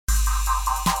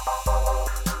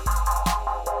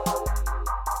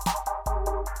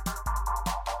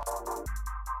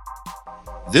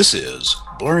This is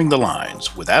Blurring the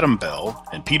Lines with Adam Bell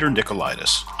and Peter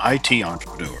Nicolaitis, IT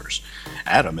entrepreneurs.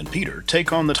 Adam and Peter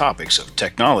take on the topics of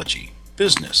technology,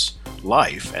 business,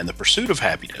 life, and the pursuit of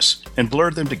happiness and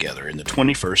blur them together in the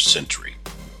 21st century.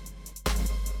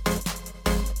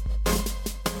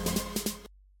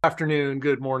 Afternoon,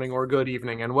 good morning, or good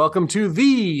evening, and welcome to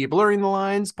the Blurring the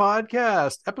Lines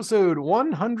podcast, episode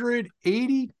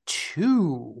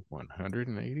 182.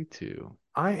 182.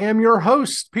 I am your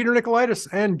host, Peter Nicolaitis,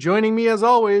 and joining me as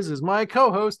always is my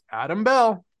co-host, Adam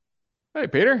Bell. Hey,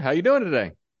 Peter, how you doing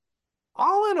today?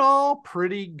 All in all,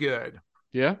 pretty good.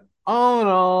 Yeah? All in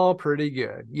all, pretty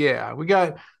good. Yeah, we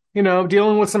got,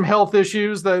 dealing with some health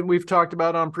issues that we've talked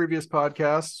about on previous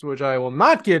podcasts, which I will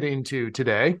not get into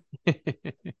today.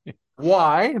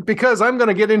 Why? Because I'm going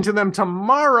to get into them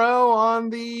tomorrow on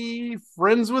the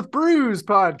Friends with Brews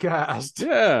podcast.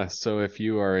 Yeah, so if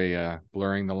you are a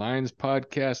Blurring the Lines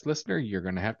podcast listener, you're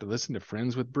going to have to listen to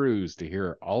Friends with Brews to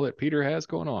hear all that Peter has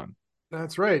going on.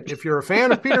 That's right. If you're a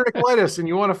fan of Peter Nicolaitis and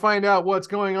you want to find out what's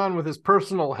going on with his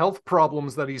personal health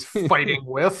problems that he's fighting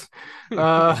with,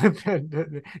 don't,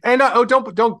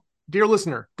 dear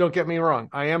listener, don't get me wrong.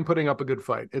 I am putting up a good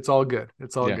fight. It's all good.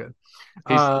 It's all good.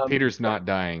 Peter's not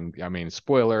dying. I mean,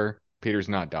 spoiler, Peter's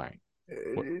not dying.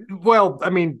 Well, I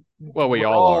mean, we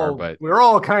all are, but we're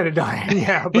all kind of dying.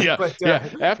 Yeah.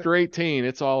 After 18,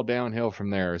 it's all downhill from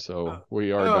there. So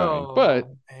we are dying, but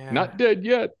not dead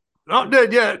yet. Not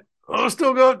dead yet. I've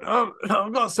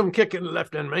got some kicking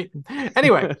left in me.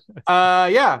 Anyway,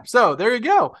 so there you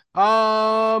go.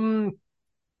 Why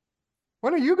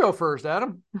don't you go first,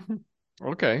 Adam?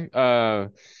 Okay.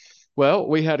 Well,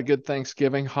 we had a good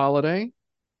Thanksgiving holiday.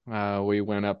 We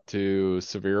went up to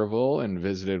Sevierville and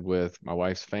visited with my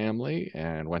wife's family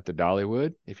and went to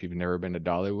Dollywood. If you've never been to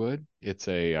Dollywood, it's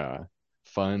a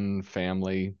fun,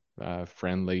 family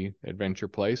friendly adventure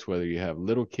place, whether you have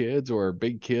little kids or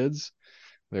big kids.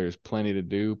 There's plenty to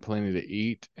do, plenty to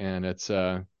eat, and it's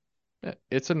a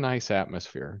nice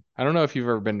atmosphere. I don't know if you've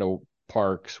ever been to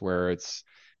parks where it's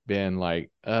been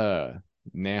like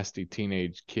nasty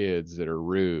teenage kids that are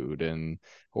rude and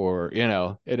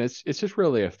it's just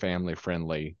really a family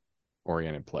friendly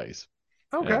oriented place.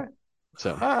 Okay.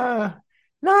 So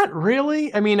not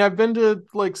really. I mean, I've been to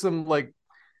like some like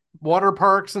water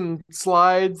parks and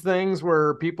slides things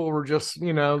where people were just,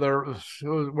 where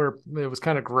it was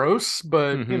kind of gross,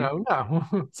 but no.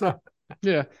 So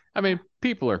yeah, I mean,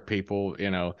 people are people,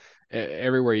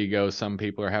 everywhere you go, some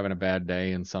people are having a bad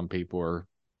day and some people are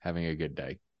having a good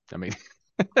day. I mean,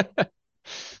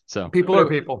 so people are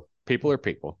people. People are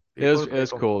people.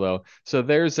 It's cool though. So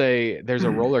there's a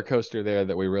roller coaster there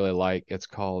that we really like. It's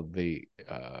called the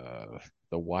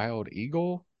Wild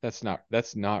Eagle. That's not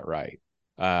right.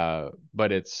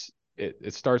 But it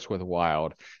starts with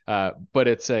wild. But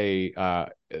it's the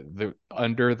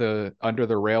under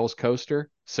the rails coaster.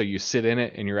 So you sit in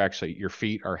it and your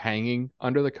feet are hanging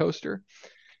under the coaster.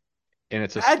 And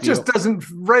just doesn't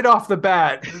right off the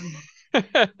bat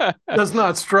does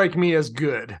not strike me as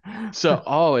good.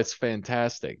 So it's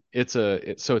fantastic. It's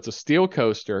a steel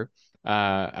coaster.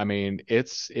 I mean,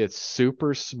 it's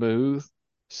super smooth.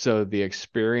 So the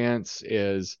experience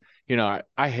is,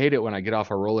 I hate it when I get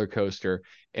off a roller coaster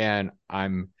and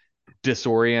I'm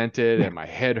disoriented and my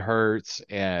head hurts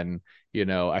and,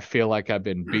 I feel like I've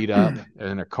been beat up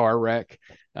in a car wreck.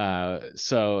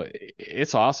 So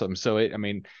it's awesome. So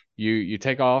you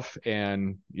take off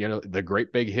and, the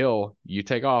great big hill, you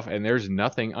take off and there's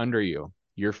nothing under you.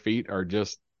 Your feet are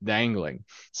just dangling.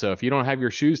 So if you don't have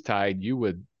your shoes tied, you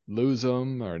would lose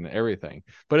them or everything.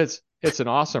 But it's an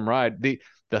awesome ride. The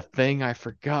thing I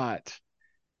forgot,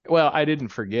 well, I didn't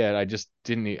forget. I just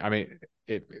didn't. I mean,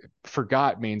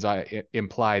 forgot means it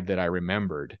implied that I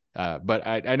remembered, but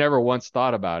I never once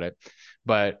thought about it.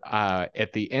 But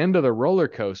at the end of the roller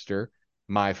coaster,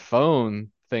 my phone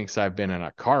thinks I've been in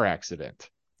a car accident.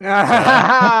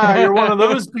 You're one of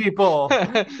those people.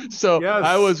 So yes.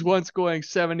 I was once going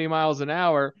 70 miles an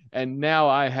hour, and now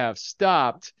I have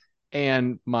stopped,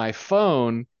 and my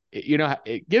phone,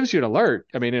 it gives you an alert.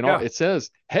 I mean, it says,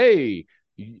 "Hey,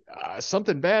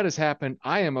 something bad has happened.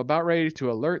 I am about ready to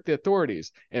alert the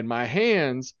authorities." And my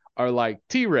hands are like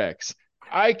T-Rex.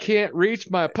 I can't reach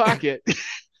my pocket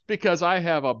because I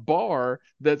have a bar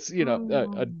that's,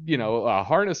 a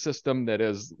harness system that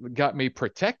has got me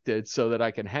protected so that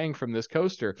I can hang from this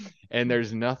coaster. And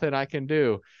there's nothing I can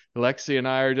do. Lexi and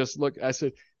I are just I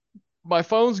said, my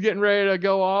phone's getting ready to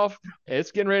go off.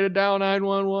 It's getting ready to dial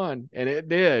 911. And it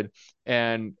did.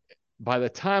 And by the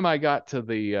time I got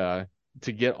to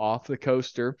to get off the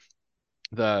coaster,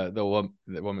 the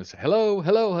woman said,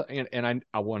 hello. And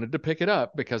I wanted to pick it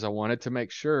up because I wanted to make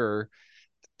sure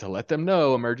to let them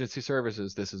know, emergency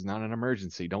services, this is not an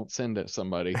emergency. Don't send it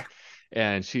somebody.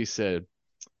 And she said,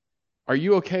 are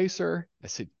you okay, sir? I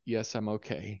said, yes, I'm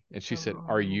okay. And she said,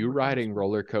 are you riding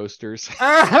roller coasters?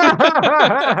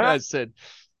 I said,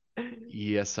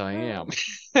 yes, I am.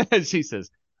 And she says,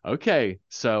 okay,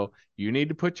 so you need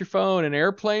to put your phone in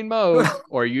airplane mode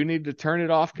or you need to turn it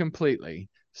off completely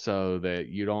so that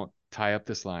you don't tie up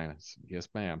this line. I said, yes,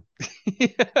 ma'am.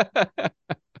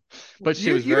 But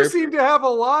she was You very seem to have a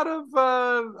lot of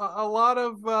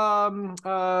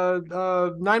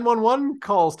 911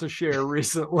 calls to share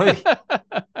recently.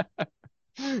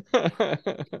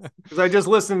 Because I just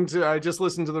listened to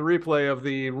the replay of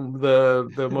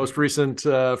the most recent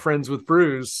Friends with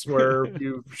Bruce, where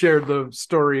you shared the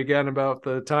story again about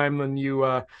the time when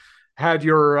you had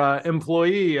your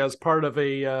employee, as part of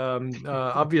a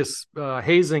obvious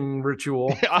hazing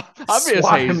ritual, obvious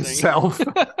swat hazing himself.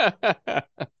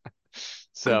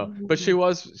 So, but she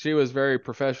was very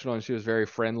professional and she was very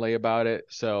friendly about it.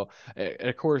 So, and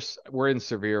of course, we're in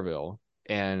Sevierville,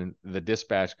 and the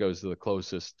dispatch goes to the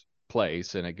closest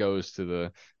place, and it goes to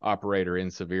the operator in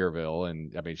Sevierville.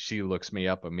 And I mean, she looks me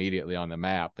up immediately on the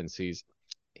map and sees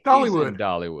he's in Dollywood.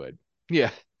 Dollywood.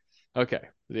 Yeah. Okay.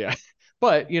 Yeah.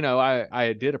 But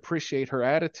I did appreciate her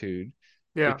attitude,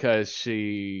 Yeah. because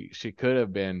she could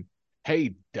have been,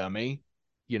 hey, dummy,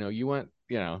 you went,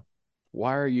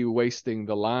 why are you wasting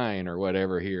the line or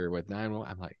whatever here with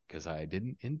 911? I'm like, because I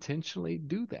didn't intentionally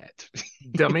do that.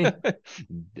 Dummy.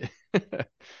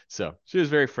 So she was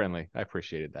very friendly. I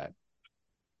appreciated that.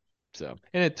 So,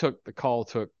 and the call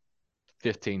took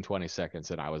 15, 20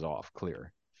 seconds and I was off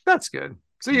clear. That's good.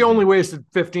 So you only wasted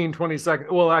 15, 20 seconds.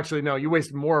 Well, actually, no, you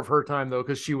wasted more of her time, though,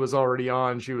 because she was already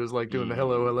on. She was like doing the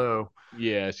hello.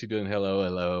 Yeah, she's doing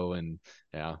hello. And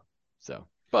yeah. So,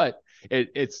 but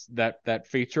it's that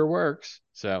feature works.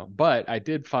 So, but I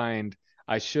did find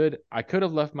I could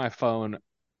have left my phone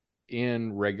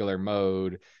in regular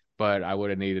mode, but I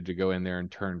would have needed to go in there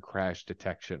and turn crash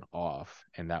detection off,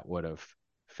 and that would have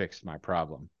fixed my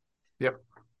problem. Yep.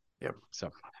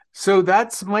 So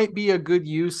that's might be a good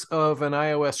use of an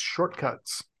iOS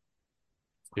shortcuts.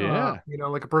 Yeah.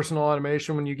 Like a personal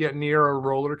automation, when you get near a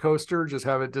roller coaster, just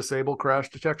have it disable crash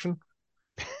detection.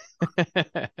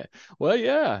 Well,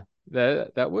 yeah,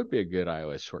 that would be a good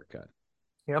iOS shortcut.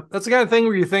 Yep. That's the kind of thing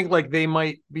where you think like they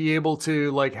might be able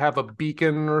to like have a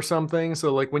beacon or something.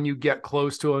 So like when you get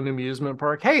close to an amusement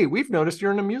park, hey, we've noticed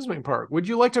you're in an amusement park. Would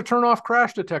you like to turn off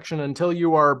crash detection until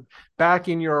you are back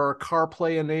in your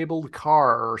CarPlay enabled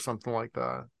car or something like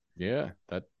that? Yeah,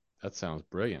 that sounds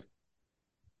brilliant.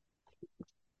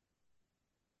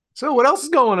 So what else is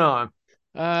going on?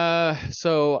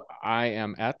 So I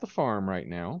am at the farm right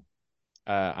now.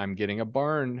 I'm getting a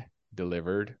barn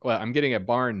delivered. Well, I'm getting a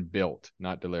barn built,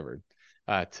 not delivered.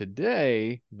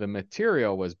 Today, the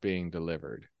material was being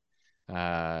delivered.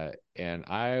 And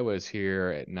I was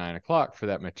here at 9 o'clock for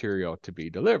that material to be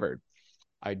delivered.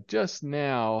 I just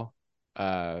now,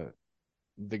 the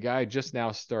guy just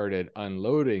now started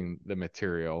unloading the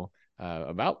material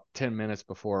about 10 minutes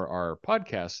before our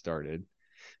podcast started,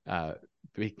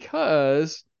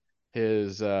 because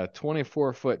his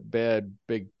 24-foot bed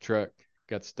big truck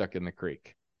got stuck in the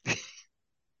creek.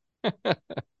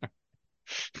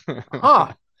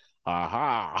 Huh.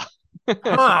 Aha.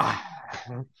 Huh.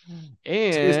 So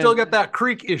you still And get that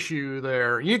creek issue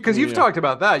there. Because you've yeah. talked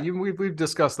about that. We've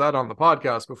discussed that on the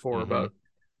podcast before Mm-hmm. about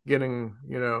getting,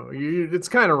 it's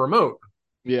kind of remote.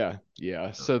 Yeah.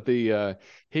 So the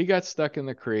he got stuck in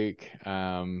the creek,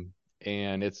 and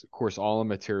it's of course all the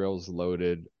materials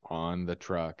loaded on the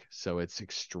truck, so it's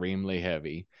extremely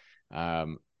heavy.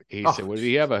 He said, "Well, do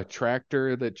you have a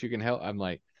tractor that you can help?" I'm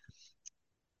like,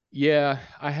 "Yeah,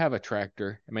 I have a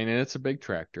tractor. I mean, and it's a big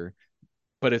tractor,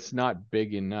 but it's not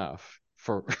big enough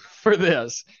for for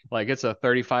this. Like it's a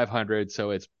 3500,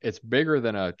 so it's bigger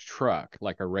than a truck,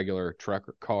 like a regular truck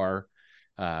or car.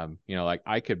 Like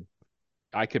I could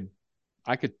I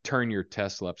could turn your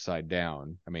Tesla upside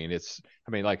down. I mean,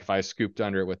 like if I scooped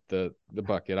under it with the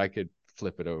bucket, I could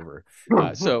flip it over.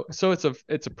 So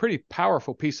it's a pretty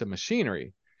powerful piece of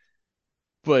machinery,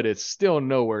 but it's still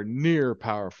nowhere near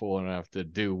powerful enough to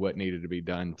do what needed to be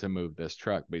done to move this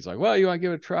truck. But he's like, well, you want to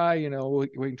give it a try? We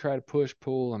can try to push,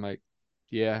 pull. I'm like,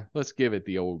 yeah, let's give it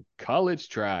the old college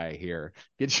try here.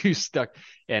 Get you stuck.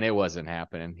 And it wasn't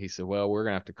happening. He said, well, we're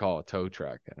going to have to call a tow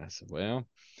truck. And I said, well,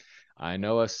 I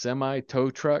know a semi tow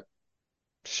truck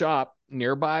shop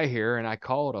nearby here. And I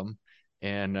called them.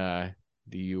 And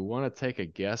do you want to take a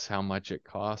guess how much it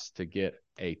costs to get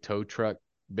a tow truck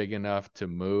big enough to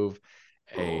move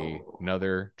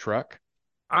another truck?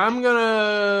 I'm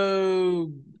gonna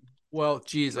Well,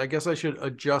 geez, I guess I should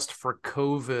adjust for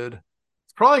COVID.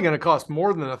 It's probably going to cost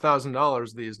more than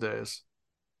 $1,000 these days.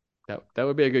 That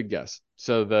would be a good guess.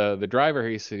 So the driver,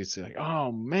 he's like,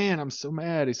 oh man, I'm so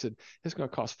mad. He said it's going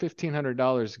to cost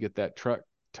 $1,500 to get that truck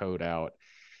towed out.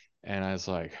 And I was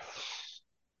like,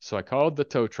 so I called the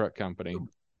tow truck company.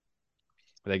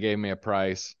 They gave me a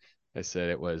price. They said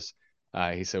it was,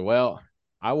 he said, well,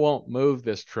 I won't move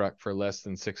this truck for less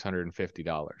than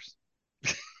 $650.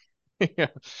 Yeah.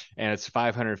 And it's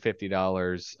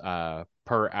 $550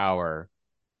 per hour.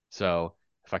 So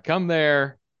if I come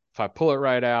there, if I pull it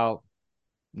right out,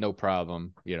 no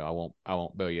problem. I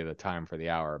won't bill you the time for the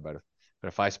hour, but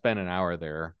if I spend an hour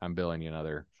there, I'm billing you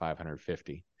another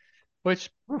 550,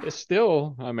 which is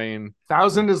still, I mean,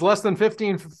 1,000 is less than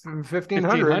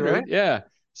 1,500, right? yeah.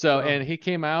 So, and he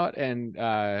came out and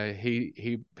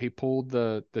he pulled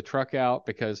the truck out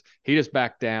because he just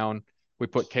backed down. We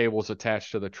put cables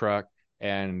attached to the truck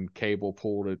and cable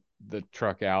pulled the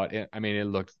truck out. I mean, it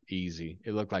looked easy.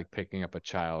 It looked like picking up a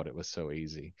child. It was so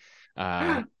easy.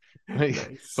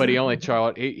 Nice. But he only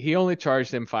charged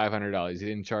him $500. He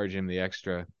didn't charge him the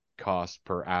extra cost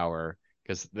per hour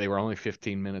because they were only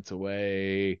 15 minutes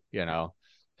away.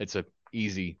 It's a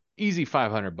easy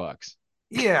 $500.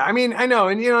 Yeah, I mean, I know,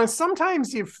 and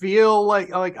sometimes you feel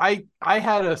like I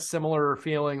had a similar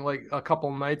feeling like a couple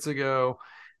nights ago.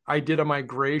 I did a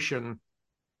migration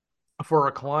for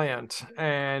a client,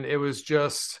 and it was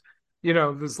just,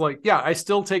 this like, yeah, I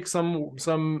still take some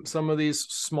of these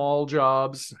small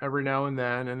jobs every now and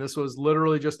then, and this was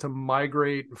literally just to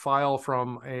migrate a file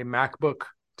from a MacBook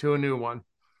to a new one,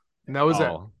 and that was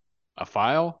it. A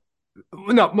file?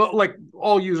 No, like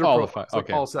all user profiles,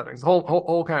 okay. all settings,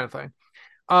 whole kind of thing.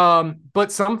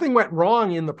 But something went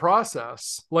wrong in the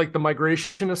process. Like the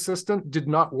migration assistant did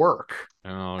not work.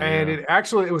 Oh, and yeah.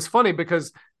 it was funny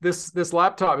because this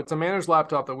laptop, it's a managed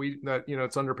laptop that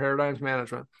it's under Paradigms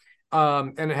Management.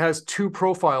 And it has two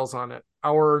profiles on it: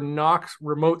 our Knox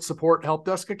remote support help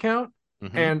desk account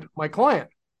and my client.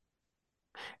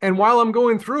 And while I'm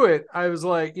going through it, I was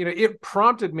like, it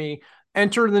prompted me,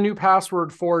 enter the new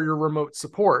password for your remote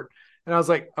support. And I was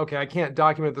like, okay, I can't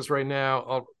document this right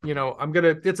now.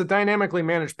 It's a dynamically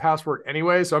managed password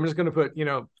anyway. So I'm just going to put,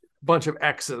 a bunch of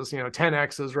X's, 10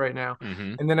 X's right now.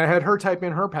 And then I had her type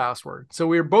in her password. So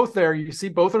we were both there. You see,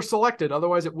 both are selected.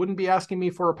 Otherwise it wouldn't be asking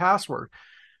me for a password.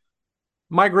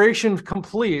 Migration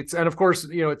completes. And of course,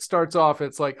 it starts off,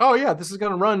 it's like, oh yeah, this is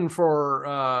going to run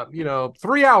for,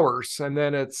 3 hours. And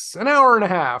then it's an hour and a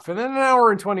half, and then an hour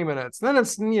and 20 minutes. Then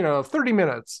it's, 30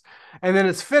 minutes, and then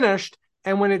it's finished.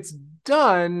 And when it's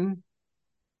done,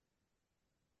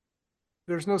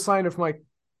 there's no sign of my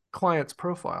client's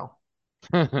profile.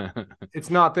 It's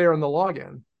not there in the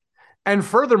login. And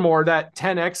furthermore, that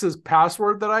 10x's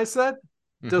password that I said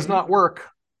does not work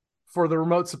for the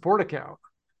remote support account.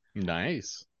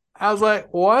 Nice. I was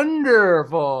like,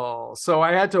 wonderful. So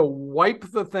I had to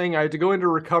wipe the thing. I had to go into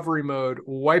recovery mode,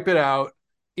 wipe it out,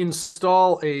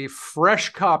 install a fresh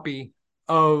copy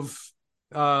of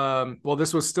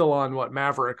this was still on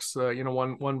Mavericks,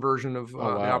 one version of the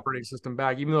operating system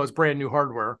back, even though it's brand new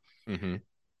hardware.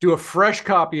 Do a fresh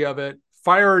copy of it,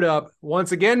 fire it up,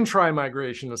 once again, try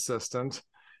Migration Assistant.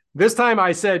 This time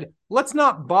I said, let's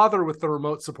not bother with the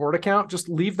remote support account, just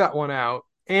leave that one out.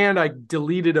 And I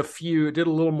deleted did a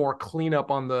little more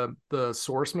cleanup on the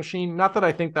source machine. Not that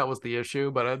I think that was the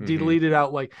issue, but I deleted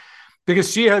out because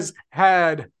she has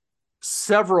had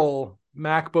several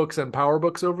MacBooks and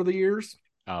PowerBooks over the years.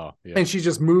 Oh, yeah. And she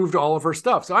just moved all of her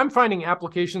stuff. So I'm finding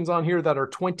applications on here that are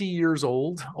 20 years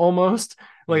old almost.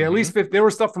 At least 50, there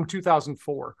was stuff from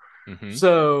 2004.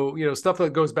 So, stuff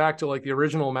that goes back to the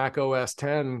original Mac OS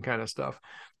 10 kind of stuff.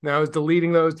 Now I was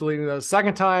deleting those.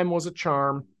 Second time was a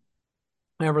charm.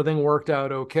 Everything worked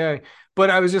out okay. But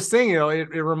I was just saying,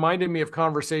 it reminded me of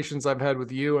conversations I've had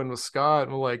with you and with Scott,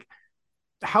 and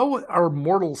how are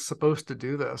mortals supposed to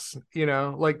do this?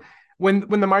 When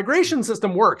the migration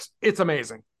system works, it's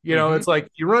amazing. It's like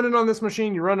you run it on this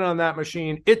machine, you run it on that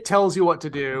machine, it tells you what to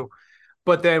do.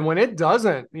 But then when it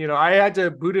doesn't, I had to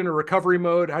boot into recovery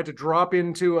mode. I had to drop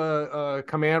into a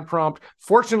command prompt.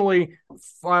 Fortunately,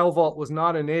 File Vault was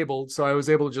not enabled, so I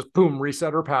was able to just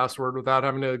reset her password without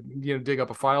having to dig up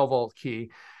a File Vault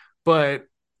key. But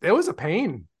it was a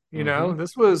pain.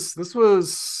 This was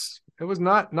it was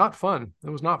not fun. It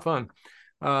was not fun.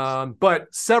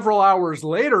 But several hours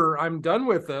later, I'm done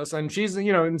with this, and she's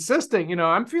insisting.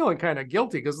 I'm feeling kind of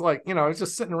guilty because I was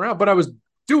just sitting around, but I was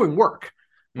doing work.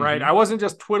 Right. I wasn't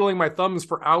just twiddling my thumbs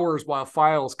for hours while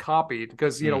files copied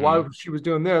because, while she was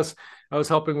doing this, I was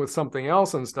helping with something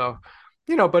else and stuff.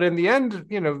 but in the end,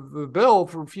 the bill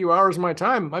for a few hours of my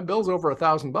time, my bill's over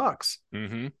 $1,000.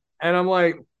 Mm-hmm. And I'm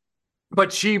like,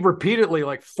 but she repeatedly,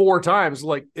 like 4 times,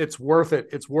 like, it's worth it.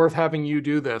 It's worth having you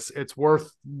do this. It's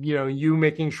worth, you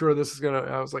making sure this is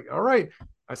I was like, all right.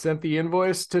 I sent the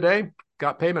invoice today,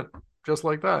 got payment just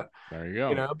like that. There you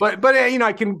go. But but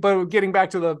getting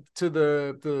back to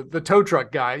the tow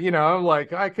truck guy, I'm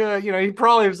like, I could, he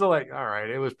probably was like, all right,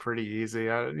 it was pretty easy.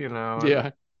 Yeah.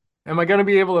 Am I going to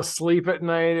be able to sleep at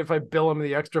night if I bill him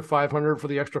the extra 500 for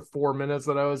the extra 4 minutes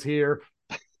that I was here?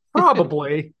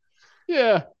 Probably.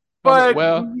 Yeah. But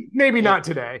well, maybe not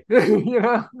today.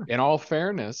 In all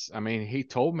fairness, I mean, he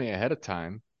told me ahead of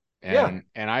time, and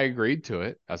I agreed to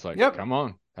it. I was like, Yep. come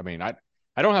on. I mean, I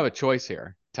don't have a choice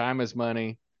here. Time is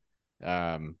money.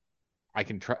 I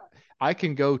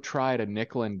can go try to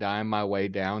nickel and dime my way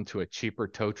down to a cheaper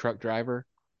tow truck driver.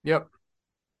 Yep.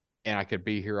 And I could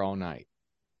be here all night.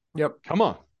 Yep. Come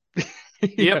on.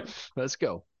 Yep. Let's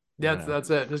go.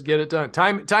 That's it. Just get it done.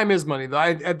 Time is money.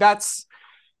 That's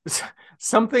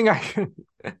something I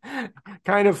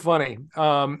kind of funny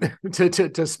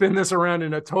to spin this around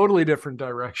in a totally different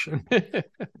direction.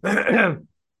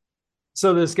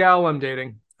 So this gal I'm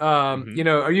dating,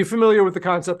 are you familiar with the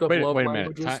concept of love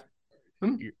languages?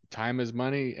 Time is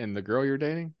money, and the girl you're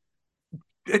dating?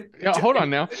 Yeah, hold on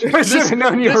now. This is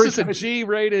a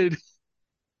G-rated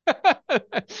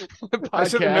I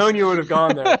should have known you would have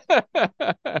gone there.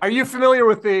 Are you familiar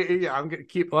with I'm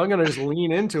gonna just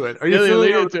lean into it. Are you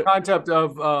familiar with the concept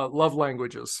of love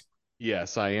languages?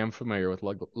 Yes, I am familiar with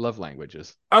love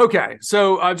languages. Okay,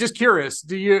 so I'm just curious.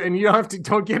 And you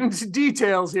don't get into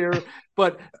details here,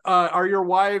 but are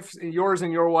yours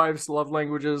and your wife's love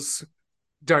languages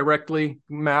directly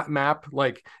map?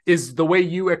 Like, is the way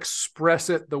you express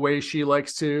it the way she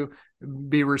likes to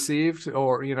be received,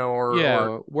 or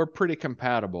we're pretty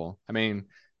compatible. I mean,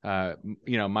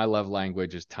 my love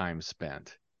language is time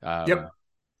spent. Yep.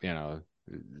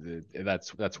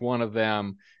 That's one of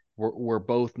them. We're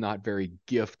both not very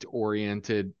gift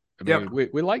oriented. I mean,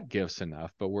 we like gifts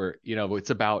enough, but it's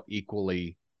about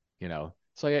equally,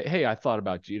 it's like, hey, I thought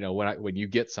about you, when you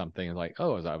get something, like,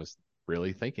 oh, I was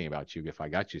really thinking about you if I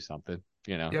got you something,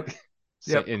 Yep.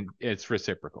 So, and it's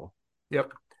reciprocal.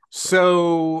 Yep.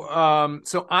 So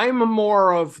I'm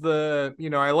more of the,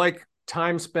 I like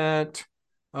time spent,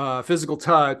 physical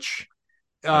touch,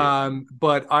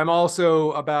 but I'm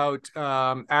also about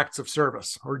acts of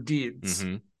service or deeds,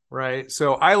 right?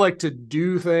 So I like to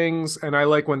do things, and I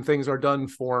like when things are done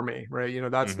for me,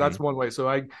 right? That's one way. So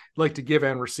I like to give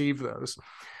and receive those.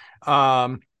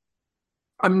 I'm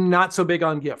not so big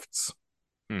on gifts.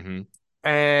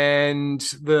 And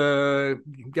the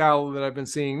gal that I've been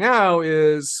seeing now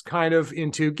is kind of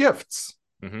into gifts.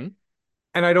 And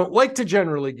I don't like to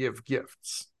generally give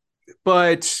gifts,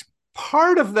 but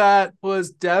part of that was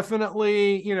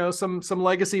definitely, some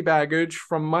legacy baggage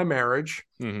from my marriage,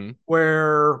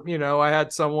 where,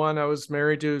 I was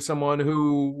married to someone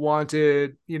who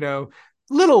wanted,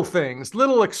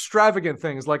 little extravagant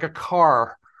things like a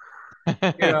car.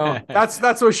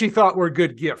 That's what she thought were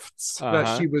good gifts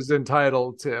that she was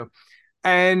entitled to.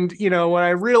 And when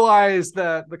I realized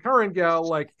that the current gal,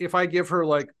 like, if I give her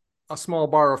like a small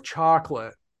bar of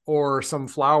chocolate or some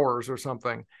flowers or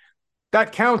something,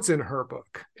 that counts in her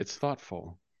book. It's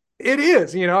thoughtful. It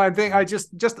is. I think I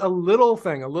just a little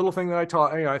thing that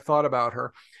I thought about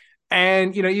her.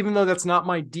 And, even though that's not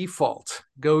my default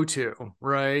go-to,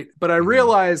 right? But I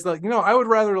realized that, I would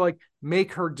rather like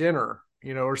make her dinner,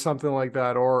 or something like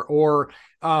that, or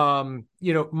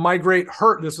migrate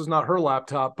her. This was not her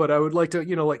laptop, but I would like to,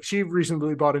 like, she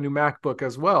recently bought a new MacBook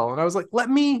as well. And I was like, let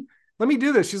me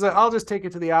do this. She's like, I'll just take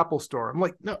it to the Apple store. I'm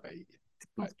like, no,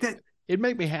 it'd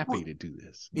make me happy to do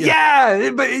this. Yeah,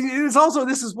 but it's also,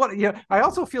 this is what, I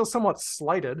also feel somewhat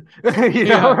slighted.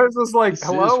 It's just like,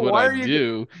 hello, why are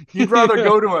you? You'd rather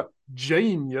go to a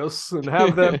Genius and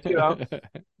have them,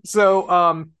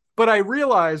 So, but I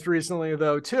realized recently,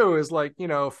 though, too, is like,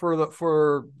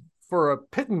 for a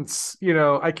pittance,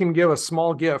 I can give a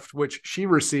small gift, which she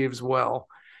receives well.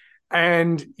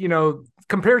 And,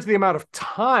 compared to the amount of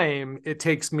time it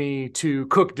takes me to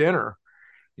cook dinner,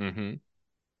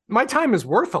 my time is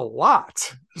worth a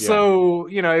lot. Yeah. So,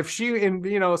 if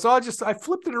I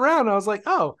flipped it around. I was like,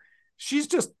 oh, she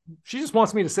just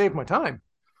wants me to save my time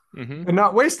and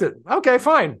not waste it. Okay,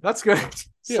 fine. That's good.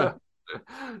 Yeah.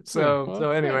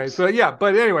 So anyway,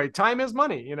 time is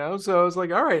money, so it's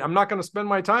like, all right, I'm not going to spend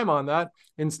my time on that.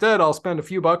 Instead, I'll spend a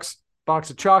few bucks, box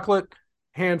of chocolate,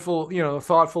 handful,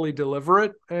 thoughtfully deliver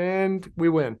it, and we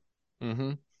win.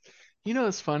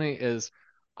 What's funny is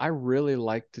I really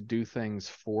like to do things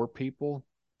for people.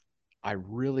 I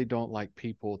really don't like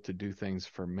people to do things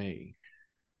for me.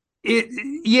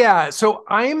 Yeah, so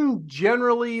I'm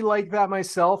generally like that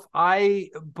myself.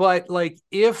 But like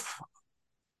if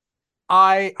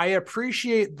I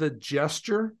appreciate the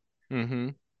gesture, Mm-hmm.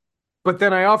 but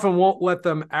then I often won't let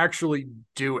them actually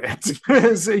do it.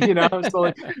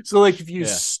 So, so like if you Yeah.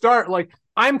 start like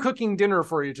I'm cooking dinner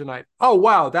for you tonight. Oh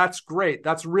wow, that's great.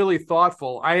 That's really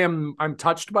thoughtful. I'm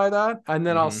touched by that. And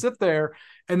then I'll Mm-hmm. sit there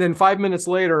and then 5 minutes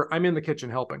later I'm in the kitchen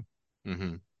helping,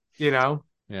 Mm-hmm. you know?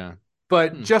 Yeah.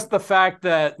 But Hmm. just the fact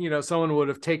that, someone would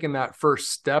have taken that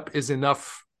first step is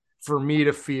enough for me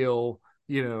to feel,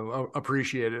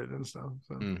 appreciated and stuff.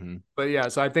 So, Mm-hmm. but yeah,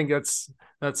 so I think that's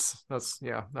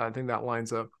yeah, I think that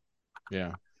lines up.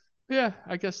 Yeah. Yeah.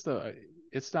 I guess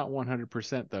it's not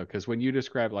 100% though, because when you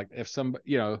describe like if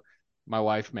my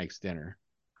wife makes dinner,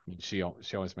 she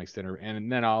always makes dinner,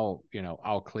 and then I'll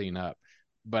clean up,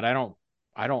 but I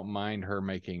don't mind her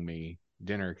making me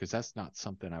dinner because that's not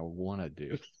something I want to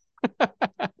do.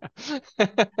 I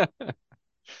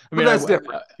But mean, that's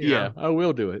different, yeah, I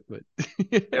will do it, but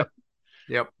Yep.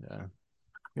 Yep. yeah.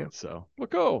 Yep. So, well,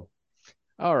 cool.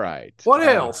 All right. What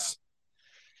else?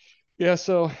 Yeah,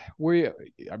 so we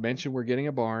I mentioned we're getting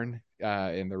a barn,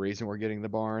 and the reason we're getting the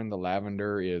barn, the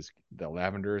lavender is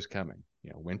coming.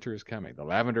 Winter is coming. The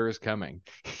lavender is coming.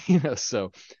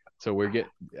 So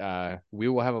we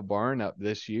will have a barn up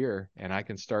this year, and I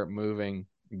can start moving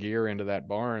gear into that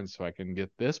barn so I can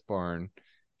get this barn,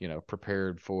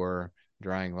 prepared for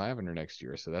drying lavender next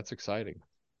year. So that's exciting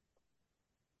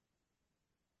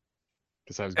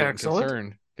because I was getting Excellent.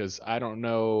 concerned because I don't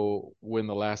know when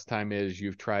the last time is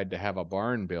you've tried to have a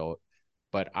barn built,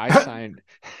 but I signed.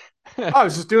 I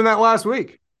was just doing that last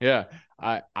week. Yeah,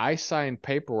 I signed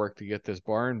paperwork to get this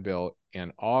barn built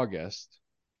in August,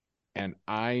 and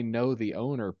I know the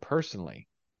owner personally,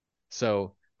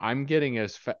 so I'm getting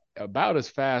about as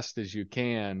fast as you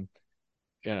can,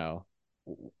 you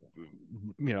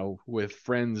know, with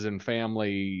friends and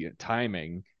family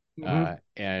timing, Mm-hmm.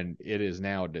 and it is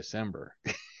now December.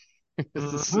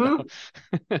 So,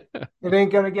 Mm-hmm. It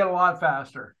ain't gonna get a lot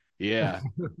faster. yeah,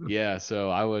 yeah. So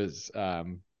I was,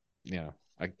 you know,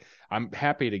 I, I'm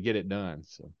happy to get it done.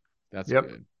 So that's Yep.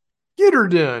 good. Get her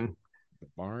done. The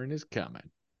barn is coming.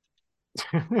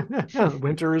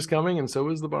 Winter is coming, and so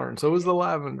is the barn. So is the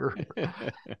lavender.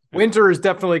 Winter is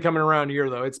definitely coming around here,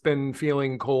 though. It's been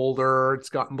feeling colder. It's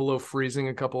gotten below freezing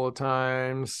a couple of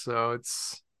times, so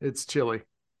it's chilly.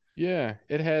 Yeah,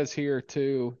 it has here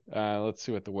too. Let's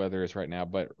see what the weather is right now.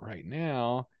 But right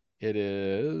now it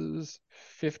is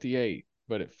 58,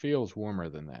 but it feels warmer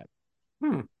than that.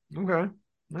 Hmm. Okay.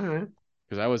 All right.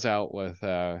 Because I was out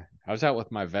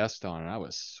with my vest on and I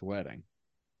was sweating.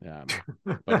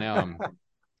 But now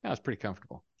it's pretty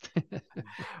comfortable. Well,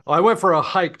 I went for a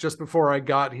hike just before I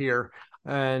got here,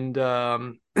 and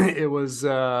it was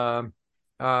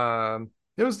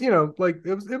like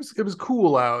it was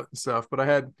cool out and stuff, but I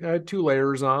had two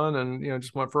layers on, and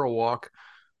just went for a walk.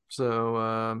 So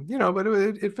but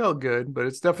it felt good, but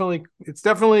it's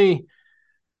definitely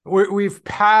we've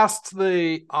passed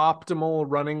the optimal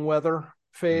running weather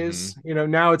Mm-hmm. phase.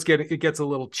 Now it gets a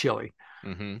little chilly.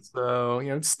 Mm-hmm. So,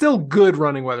 it's still good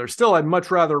running weather. Still, I'd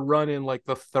much rather run in like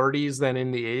the 30s than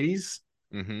in the 80s,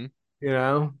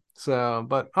 Mm-hmm. So,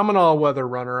 but I'm an all-weather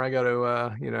runner. I got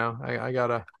to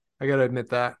I gotta admit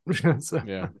that. So,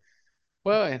 Yeah.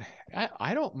 Well, and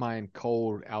I don't mind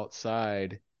cold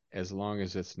outside as long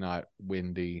as it's not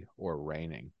windy or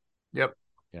raining. yep.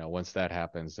 Once that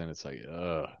happens, then it's like,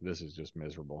 this is just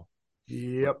miserable. But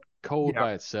Yep. cold Yeah.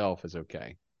 by itself is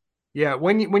okay. Yeah,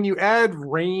 when you add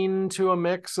rain to a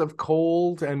mix of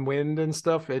cold and wind and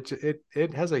stuff,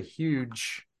 it has a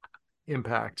huge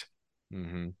impact.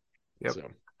 Mm-hmm. Yep.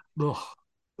 So, Ugh.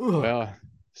 Ugh. well,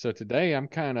 so today I'm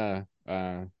kind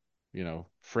of,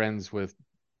 friends with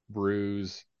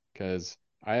Brews because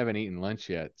I haven't eaten lunch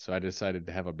yet. So I decided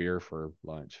to have a beer for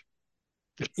lunch.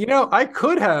 I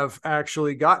could have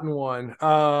actually gotten one.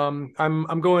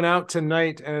 I'm going out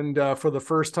tonight, and for the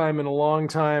first time in a long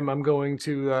time, I'm going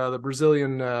to the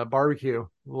Brazilian barbecue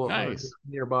Nice.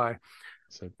 nearby,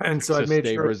 So and so I've Texas made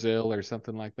de sure. Brazil or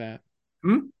something like that.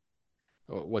 Hmm?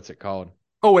 What's it called?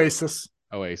 Oasis.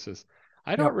 Oasis.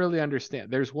 I don't Yep. really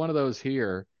understand. There's one of those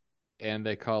here, and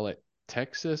they call it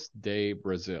Texas de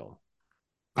Brazil.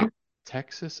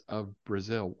 Texas of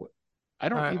Brazil. I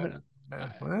don't I, even. I,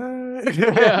 I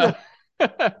yeah,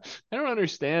 I don't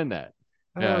understand that.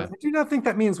 Yeah, do not think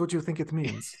that means what you think it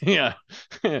means. yeah.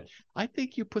 I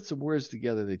think you put some words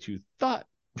together that you thought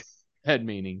had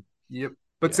meaning. Yep.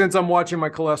 But since I'm watching my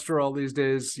cholesterol these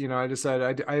days, I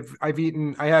decided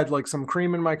I had like some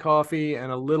cream in my coffee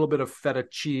and a little bit of feta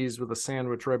cheese with a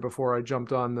sandwich right before I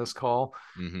jumped on this call.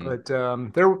 Mm-hmm. But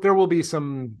there will be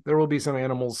some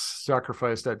animals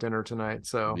sacrificed at dinner tonight,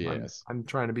 so Yes. I'm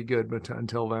trying to be good, but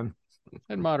until then,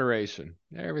 In moderation,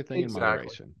 everything in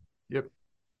moderation. Yep.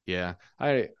 Yeah,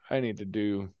 I need to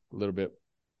do a little bit.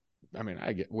 I mean,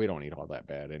 we don't eat all that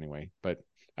bad anyway, but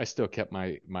I still kept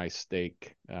my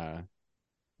steak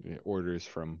orders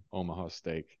from Omaha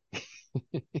Steak.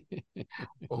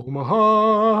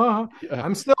 Omaha.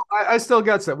 Yeah. I still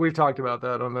got some. We've talked about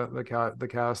that on the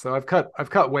cast though. I've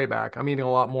cut way back. I'm eating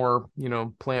a lot more,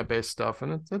 plant-based stuff,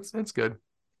 and it's good.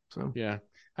 So Yeah,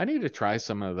 I need to try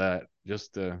some of that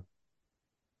just to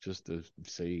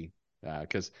see,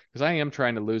 because I am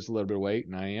trying to lose a little bit of weight,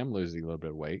 and I am losing a little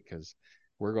bit of weight because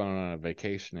we're going on a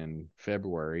vacation in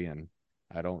February, and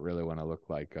I don't really want to look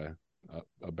like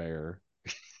a bear.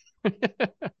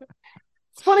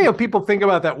 it's funny how people think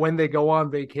about that when they go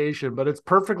on vacation, but it's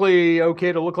perfectly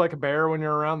okay to look like a bear when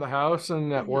you're around the house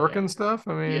and at work Yeah, and stuff.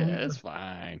 I mean, yeah, it's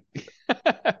fine.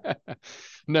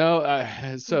 No,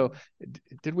 so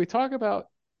did we talk about?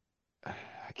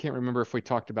 I can't remember if we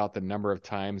talked about the number of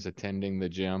times attending the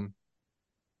gym.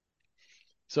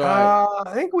 So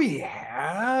I think we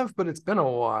have, but it's been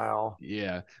a while.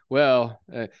 yeah. Well,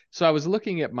 so I was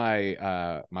looking at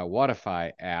my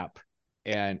Wodify app,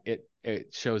 and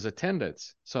it shows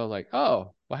attendance. So like,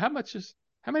 oh, well, how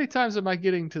many times am I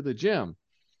getting to the gym?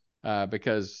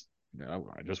 Because I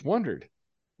just wondered,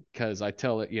 because I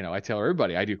tell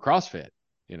everybody I do CrossFit.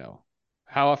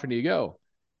 How often do you go?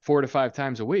 4 to 5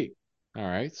 times a week. All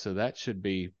right, so that should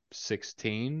be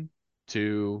 16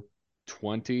 to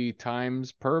 20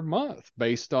 times per month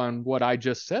based on what I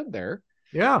just said there.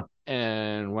 Yeah.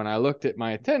 And when I looked at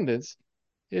my attendance,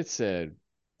 it said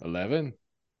 11,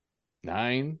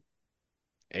 9,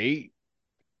 8,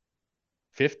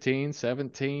 15,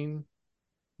 17.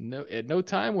 No, at no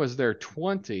time was there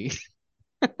 20.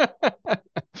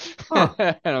 Huh.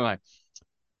 And I'm like,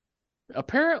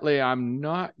 apparently I'm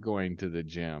not going to the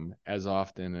gym as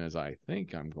often as I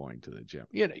think I'm going to the gym.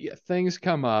 Yeah, things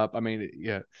come up. I mean,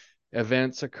 yeah,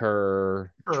 events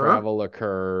occur, Sure. travel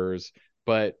occurs,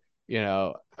 but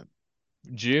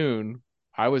June,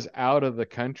 I was out of the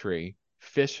country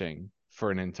fishing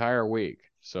for an entire week.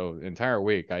 So entire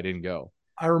week I didn't go.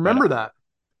 I But remember that.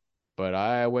 but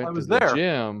I I went to was the there.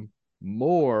 gym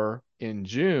more in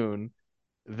June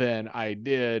than I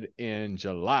did in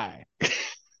July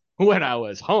when I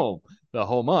was home the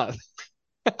whole month.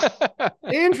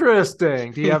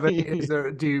 Interesting. Do you have any, is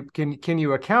there, do you, can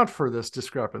you account for this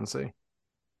discrepancy?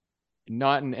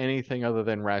 Not in anything other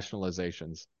than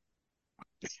rationalizations.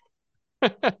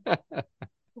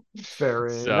 Fair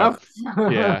So, enough.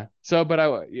 yeah. So, but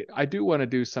I do want to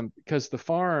do some, because the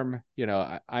farm,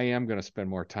 I am going to spend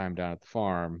more time down at the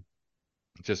farm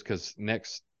just because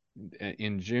next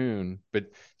in June. But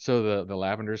so the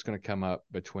lavender is going to come up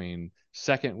between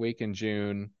second week in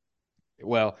June.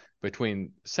 Well,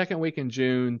 between second week in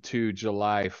June to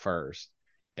July 1st.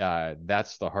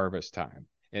 That's the harvest time.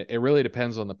 It really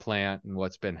depends on the plant and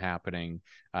what's been happening.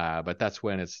 But that's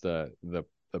when it's the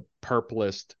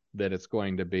purplest that it's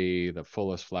going to be, the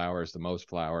fullest flowers, the most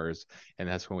flowers, and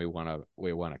that's when we want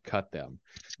to cut them.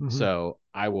 Mhm. So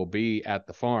I will be at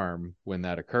the farm when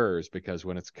that occurs, because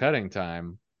when it's cutting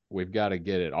time, we've got to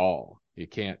get it all. I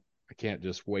can't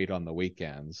just wait on the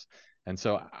weekends. And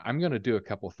so I'm going to do a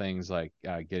couple things like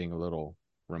getting a little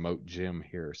remote gym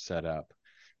here set up.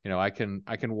 I can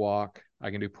walk, I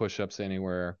can do push-ups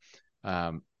anywhere.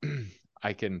 Um,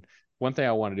 one thing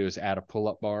I want to do is add a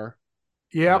pull-up bar.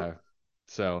 Yep.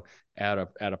 So add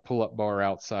a pull-up bar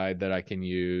outside that I can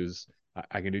use.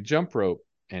 I can do jump rope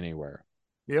anywhere.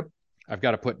 Yep. I've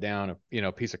got to put down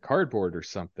a piece of cardboard or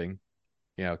something,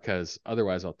 because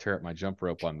otherwise I'll tear up my jump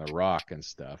rope on the rock and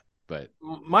stuff. But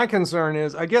My concern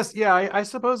is, I guess, yeah, I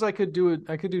suppose I could do it.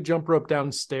 I could do jump rope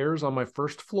downstairs on my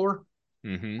first floor,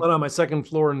 mm-hmm. but on my second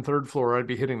floor and third floor, I'd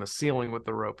be hitting the ceiling with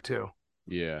the rope too.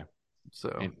 Yeah.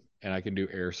 So, and I can do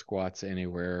air squats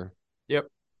anywhere. yep.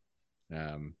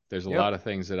 There's a Yep. lot of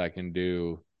things that I can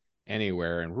do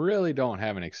anywhere and really don't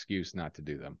have an excuse not to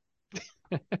do them.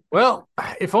 Well,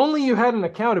 if only you had an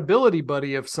accountability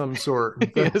buddy of some sort.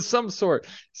 Yeah, some sort,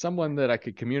 someone that I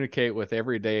could communicate with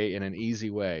every day in an easy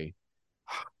way.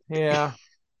 Yeah.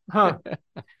 Huh.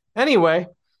 Anyway.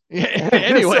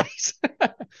 Anyways,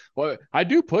 well, I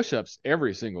do push-ups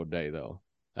every single day though,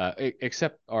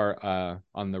 except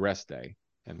on the rest day,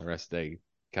 and the rest day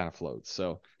kind of floats.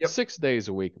 So Yep. 6 days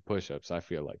a week of push-ups, I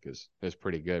feel like is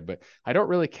pretty good. But I don't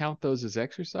really count those as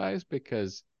exercise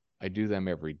because I do them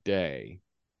every day.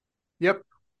 Yep.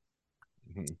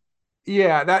 Mhm.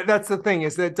 Yeah, that's the thing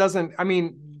is that it doesn't, I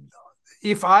mean,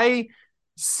 if I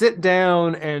sit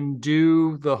down and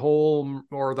do the whole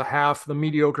or the half, the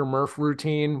mediocre Murph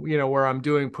routine, where I'm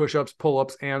doing push-ups,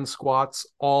 pull-ups, and squats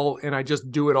all, and I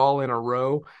just do it all in a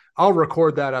row, I'll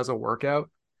record that as a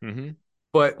workout. Mhm.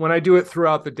 But when I do it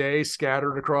throughout the day,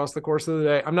 scattered across the course of the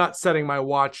day, I'm not setting my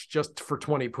watch just for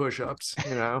 20 push-ups,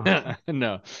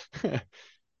 No.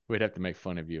 We'd have to make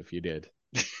fun of you if you did.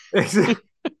 Hey,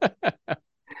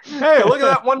 look at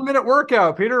that 1 minute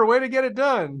workout, Peter. Way to get it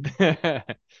done.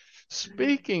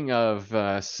 Speaking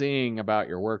of seeing about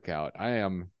your workout,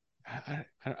 I'm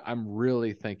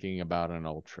really thinking about an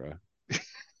ultra.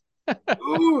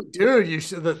 Ooh, dude, you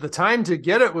should the time to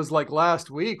get it was like last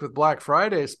week with Black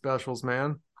Friday specials,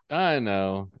 man. I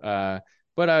know,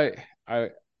 but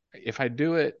if I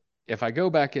do it, if I go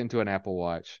back into an Apple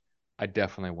Watch, I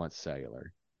definitely want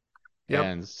cellular. Yep.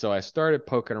 And so I started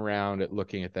poking around at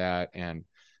looking at that, and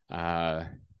uh,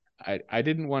 I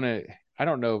didn't want to. I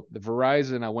don't know, the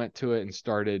Verizon. I went to it and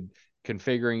started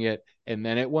configuring it, and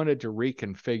then it wanted to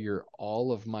reconfigure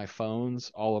all of my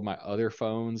phones, all of my other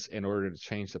phones, in order to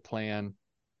change the plan.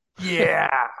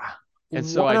 Yeah. And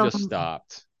so One I of just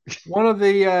stopped. one of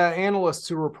the analysts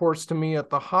who reports to me at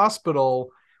the hospital,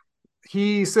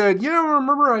 he said,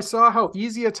 remember I saw how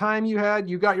easy a time you had?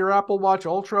 You got your Apple Watch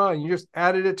Ultra and you just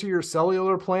added it to your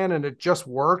cellular plan and it just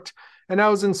worked. And I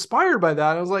was inspired by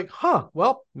that. I was like,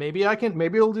 well, maybe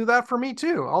it'll do that for me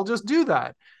too. I'll just do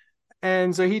that.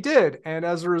 And so he did. And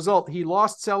as a result, he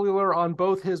lost cellular on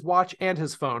both his watch and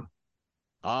his phone.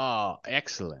 Oh,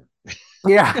 excellent.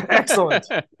 Yeah, excellent.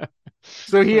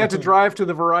 So he had to drive to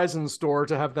the Verizon store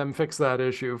to have them fix that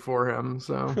issue for him.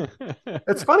 So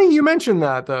it's funny you mentioned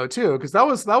that though too, because that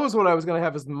was what I was going to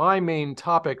have as my main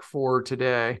topic for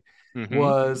today. Mm-hmm.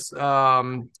 Was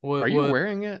Are you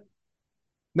wearing it?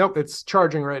 nope, it's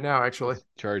charging right now actually. It's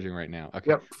charging right now.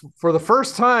 Okay. Yep, for the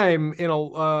first time in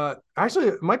a actually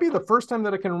it might be the first time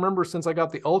that I can remember since I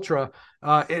got the Ultra.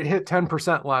 It hit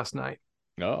 10% last night.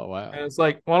 Oh, wow. And it's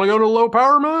like, want to go to low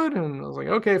power mode? And I was like,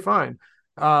 okay, fine.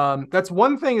 That's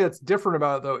one thing that's different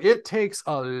about it, though. It takes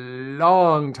a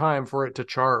long time for it to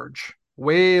charge,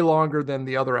 way longer than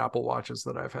the other Apple Watches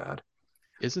that I've had.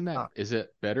 Is it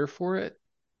better for it?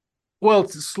 Well,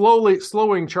 it's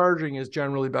slowing charging is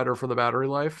generally better for the battery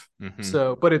life. Mm-hmm.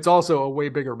 So, but it's also a way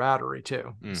bigger battery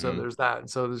too. So Mm-hmm. there's that.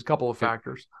 So there's a couple of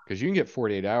factors. Because you can get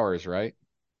 48 hours, right?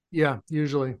 Yeah,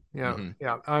 usually. Yeah. Mm-hmm.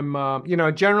 Yeah.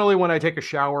 I'm generally when I take a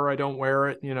shower, I don't wear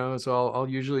it, so I'll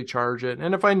usually charge it.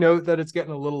 And if I note that it's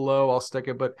getting a little low, I'll stick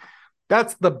it. But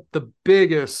that's the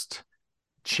biggest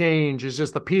change is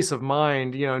just the peace of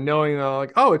mind, knowing that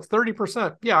like, oh, it's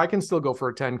 30%. Yeah, I can still go for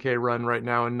a 10K run right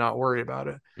now and not worry about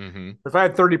it. Mm-hmm. If I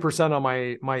had 30% on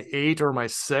my 8 or my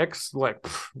 6, like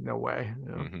no way.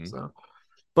 Mm-hmm. So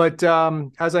but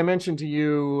as I mentioned to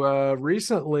you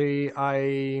recently,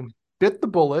 I bit the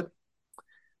bullet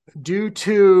due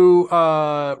to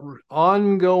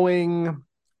ongoing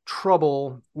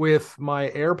trouble with my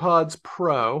AirPods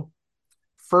Pro,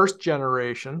 first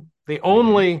generation, the Mm-hmm.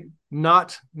 only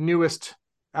not newest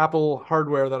Apple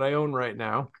hardware that I own right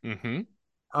now.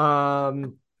 Mm-hmm.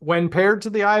 When paired to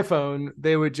the iPhone,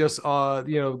 they would just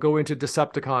go into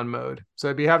Decepticon mode. So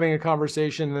I'd be having a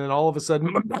conversation, and then all of a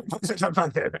sudden,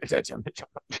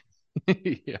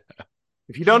 Yeah.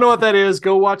 if you don't know what that is,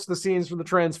 go watch the scenes from the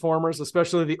Transformers,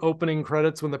 especially the opening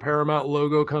credits when the Paramount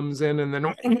logo comes in and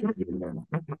then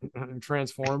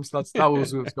transforms. That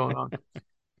was what's going on.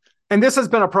 And this has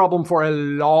been a problem for a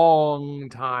long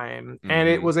time. And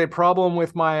it Mm-hmm. was a problem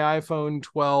with my iPhone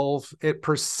 12. It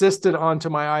persisted onto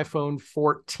my iPhone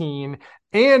 14.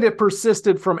 And it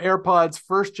persisted from AirPods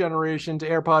first generation to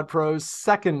AirPod Pro's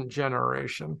second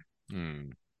generation.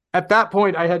 Mm. At that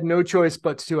point, I had no choice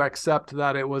but to accept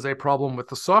that it was a problem with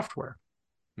the software.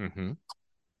 Mm-hmm.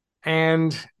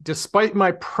 And despite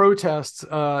my protests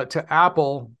to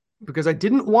Apple, because I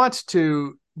didn't want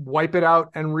to wipe it out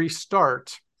and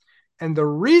restart, and the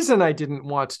reason I didn't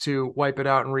want to wipe it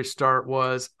out and restart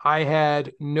was I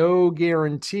had no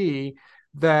guarantee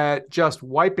that just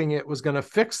wiping it was going to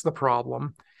fix the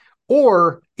problem,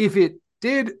 or if it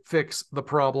did fix the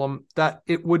problem, that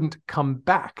it wouldn't come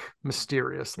back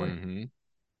mysteriously. Mm-hmm.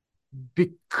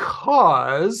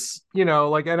 Because,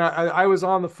 and I was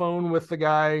on the phone with the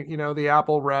guy, the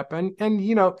Apple rep, and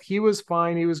he was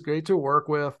fine. He was great to work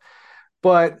with.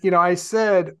 But, I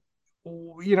said,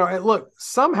 look,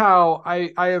 somehow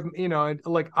I have,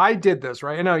 like I did this,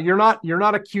 right? And no, you're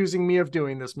not accusing me of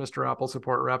doing this, Mr. Apple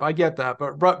support rep. I get that.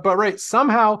 But right,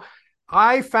 somehow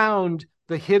I found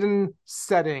the hidden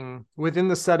setting within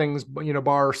the settings,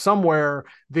 bar somewhere,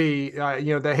 the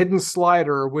the hidden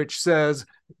slider which says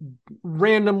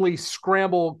randomly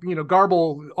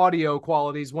garble audio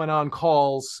qualities when on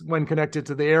calls when connected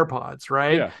to the AirPods,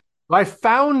 right? Yeah. I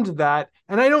found that,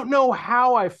 and I don't know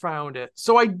how I found it.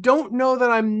 So I don't know that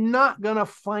I'm not going to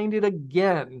find it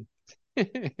again.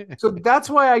 So that's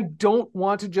why I don't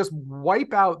want to just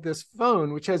wipe out this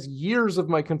phone, which has years of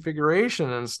my configuration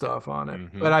and stuff on it.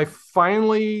 Mm-hmm. But I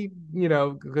finally,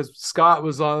 because Scott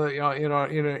was on,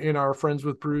 in our Friends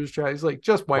with Brews chat, he's like,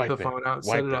 just wipe the phone out,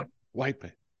 set it up. Wipe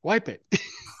it.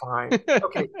 Fine.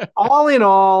 Okay. All in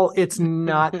all, it's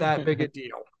not that big a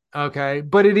deal. Okay.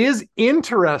 But it is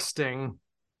interesting.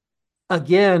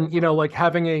 Again, like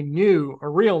having a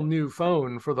real new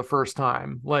phone for the first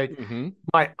time. Like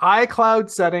my iCloud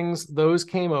settings, those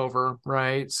came over,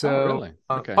 right? So, really?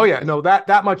 Okay. Oh yeah, no,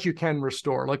 that much you can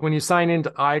restore. Like when you sign into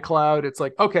iCloud, it's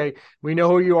like, okay, we know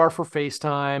who you are for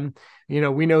FaceTime.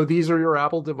 We know these are your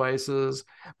Apple devices,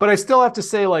 but I still have to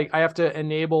say, like, I have to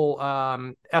enable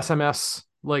SMS.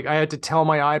 Like I had to tell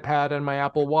my iPad and my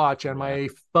Apple Watch and my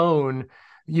phone,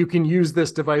 you can use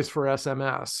this device for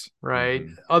SMS, right?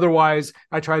 Otherwise,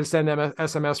 I try to send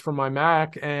SMS from my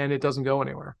Mac and it doesn't go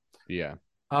anywhere. Yeah.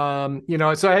 So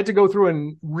I had to go through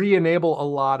and re-enable a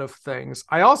lot of things.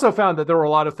 I also found that there were a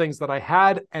lot of things that I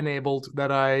had enabled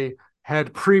that I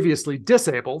had previously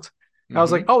disabled. I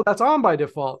was like, oh, that's on by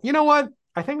default. You know what?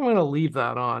 I think I'm going to leave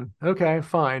that on. Okay,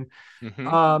 fine.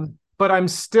 But I'm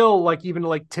still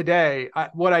even today,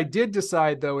 what I did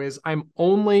decide though is I'm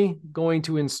only going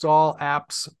to install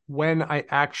apps when I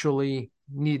actually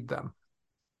need them.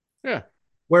 Yeah.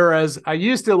 Whereas I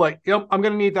used to I'm going to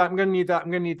need that. I'm going to need that. I'm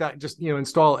going to need that. Just,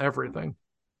 install everything.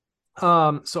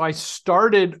 So I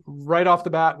started right off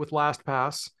the bat with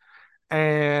LastPass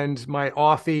and my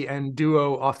Authy and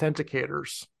Duo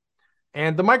authenticators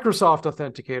and the Microsoft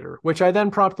Authenticator, which I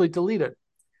then promptly deleted.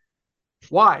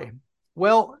 Why?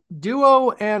 Well,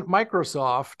 Duo and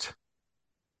Microsoft,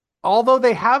 although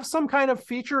they have some kind of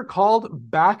feature called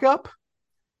backup,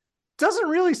 doesn't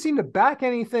really seem to back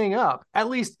anything up. At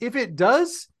least if it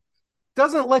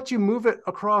doesn't let you move it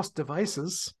across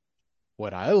devices.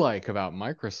 What I like about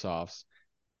Microsoft's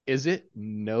is it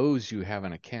knows you have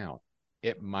an account.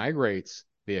 It migrates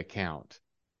the account,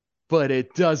 but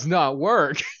it does not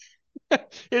work.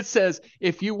 It says,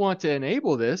 if you want to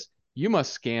enable this, you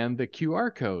must scan the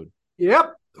QR code.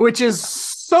 Yep. Which is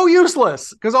so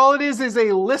useless because all it is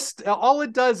a list. All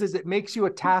it does is it makes you a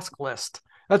task list.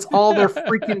 That's all their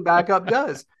freaking backup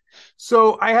does.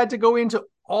 So I had to go into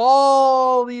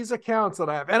all these accounts that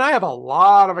I have, and I have a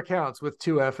lot of accounts with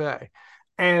 2FA.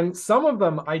 And some of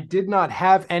them I did not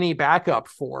have any backup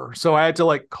for. So I had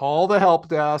to call the help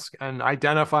desk and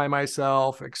identify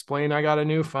myself, explain I got a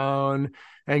new phone,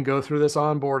 and go through this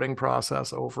onboarding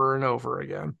process over and over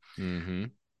again.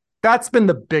 That's been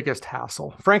the biggest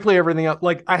hassle. Frankly, everything else,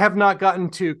 I have not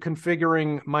gotten to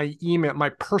configuring my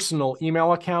personal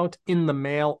email account in the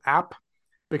Mail app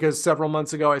because several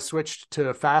months ago I switched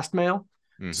to Fast Mail.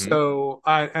 So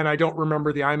I don't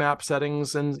remember the IMAP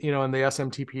settings and the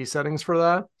SMTP settings for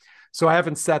that. So I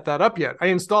haven't set that up yet. I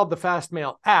installed the Fast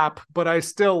Mail app, but I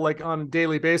still on a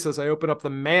daily basis, I open up the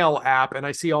Mail app and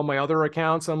I see all my other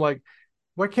accounts. I'm like,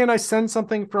 why can't I send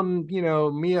something from,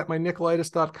 me at my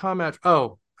nicolaitis.com at,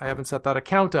 oh, I haven't set that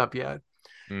account up yet.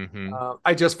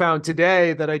 I just found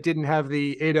today that I didn't have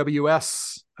the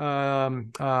AWS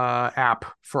app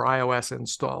for iOS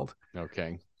installed.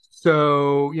 Okay.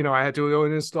 So, I had to go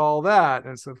and install that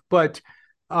and stuff. But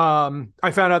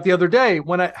I found out the other day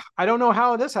when I don't know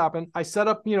how this happened. I set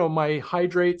up, my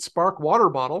Hydrate Spark water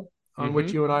bottle on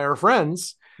which you and I are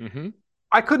friends.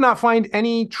 I could not find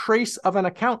any trace of an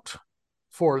account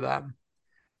for them.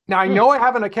 Now, I know I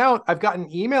have an account. I've gotten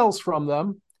emails from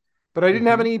them, but I didn't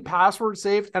have any password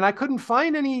saved and I couldn't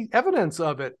find any evidence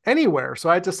of it anywhere. So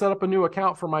I had to set up a new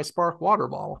account for my Spark water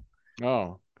bottle.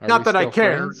 Oh, not that I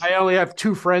care. Friends? I only have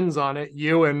 2 friends on it,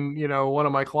 you and, one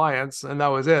of my clients, and that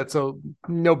was it. So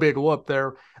no big whoop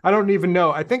there. I don't even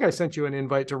know. I think I sent you an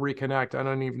invite to reconnect. I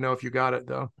don't even know if you got it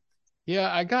though.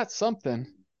 Yeah, I got something,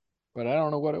 but I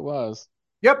don't know what it was.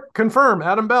 Yep. Confirm.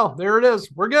 Adam Bell. There it is.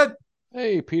 We're good.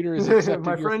 Hey, Peter has accepted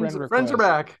my your friends friend are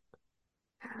back.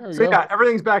 There we So go. yeah,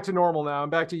 everything's back to normal now. I'm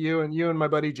back to you and my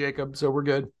buddy Jacob. So we're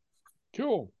good.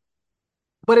 Cool.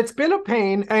 But it's been a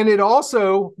pain, and it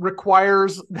also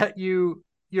requires that your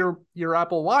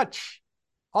Apple Watch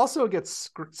also gets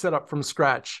set up from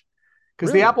scratch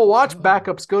because the Apple Watch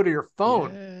backups go to your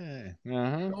phone.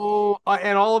 Yeah. Oh,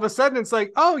 and all of a sudden it's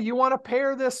like, oh, you want to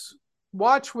pair this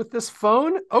watch with this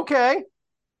phone? Okay.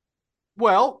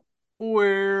 Well,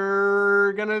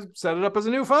 we're gonna set it up as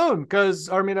a new phone as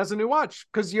a new watch,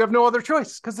 because you have no other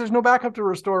choice, because there's no backup to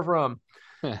restore from.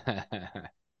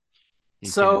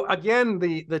 So again,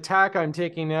 the tack I'm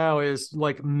taking now is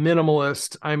like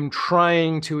minimalist. I'm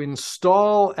trying to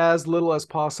install as little as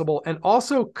possible and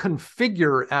also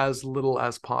configure as little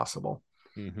as possible.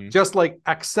 Just like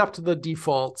accept the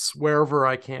defaults wherever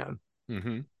I can.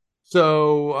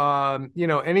 So,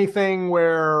 anything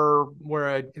where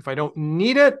if I don't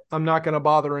need it, I'm not going to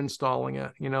bother installing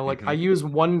it. I use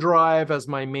OneDrive as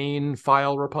my main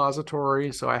file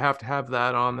repository, so I have to have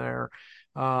that on there.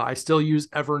 I still use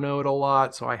Evernote a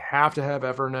lot, so I have to have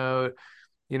Evernote.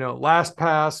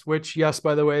 LastPass, which, yes,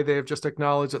 by the way, they've just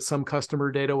acknowledged that some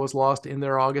customer data was lost in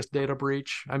their August data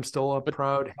breach. I'm still a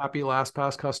proud, happy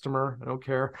LastPass customer. I don't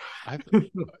care.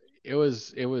 It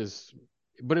was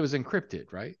encrypted,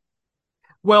 right?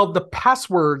 Well, the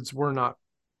passwords were not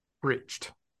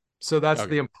breached. So that's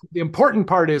the important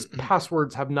part is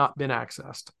passwords have not been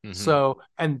accessed. So,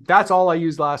 and that's all I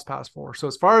use LastPass for. So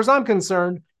as far as I'm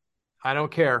concerned, I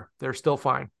don't care. They're still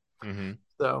fine.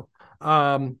 So,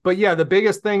 but yeah, the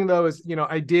biggest thing though is,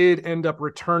 I did end up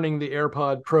returning the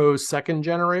AirPod Pro's second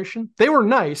generation. They were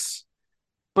nice,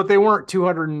 but they weren't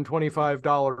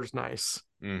 $225 nice.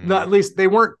 At least they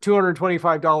weren't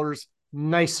 $225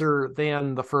 nicer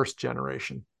than the first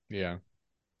generation. Yeah.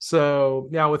 So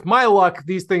now with my luck,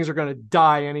 these things are going to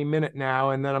die any minute now,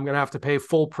 and then I'm going to have to pay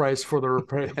full price for the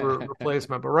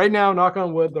replacement. But right now, knock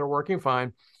on wood, they're working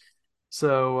fine.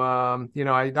 So,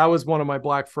 that was one of my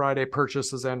Black Friday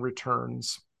purchases and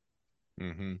returns.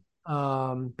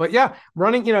 But yeah,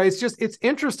 running, it's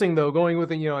interesting though, going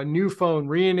with a new phone,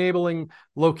 re-enabling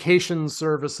location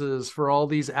services for all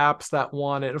these apps that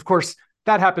want it. Of course,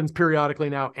 that happens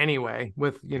periodically now anyway,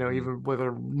 with, even with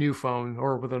a new phone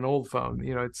or with an old phone,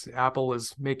 it's Apple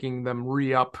is making them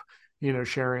re-up,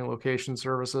 sharing location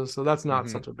services. So that's not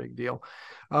such a big deal.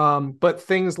 But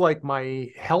things like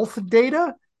my health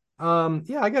data,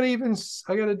 I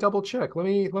gotta double check. Let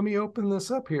me open this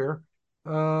up here.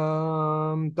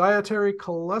 Dietary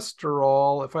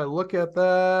cholesterol. If I look at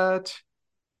that,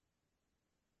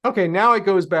 okay, now it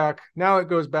goes back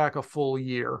a full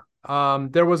year.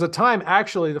 There was a time,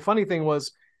 actually, the funny thing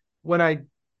was when I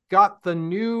got the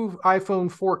new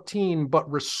iPhone 14, but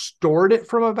restored it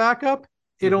from a backup,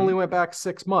 it only went back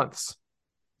 6 months.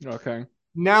 Okay.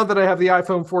 Now that I have the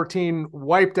iPhone 14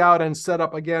 wiped out and set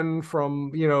up again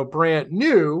from, brand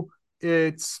new,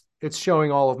 it's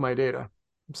showing all of my data.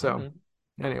 So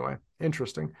anyway,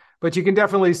 interesting. But you can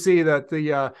definitely see that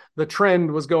the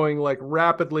trend was going like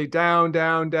rapidly down,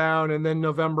 and then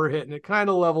November hit and it kind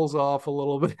of levels off a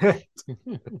little bit.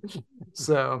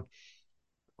 So,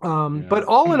 but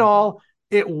all in all,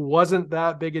 it wasn't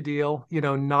that big a deal,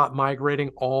 not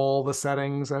migrating all the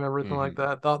settings and everything like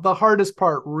that. The hardest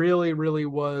part really, really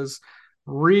was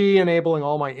re-enabling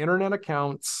all my internet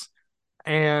accounts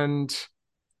and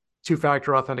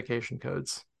two-factor authentication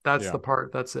codes. That's the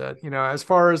part. That's it. As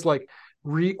far as like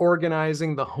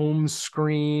reorganizing the home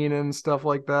screen and stuff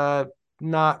like that,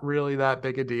 not really that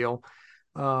big a deal.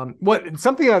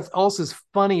 Something that also is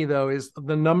funny though is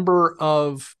the number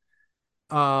of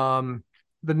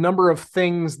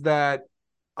things that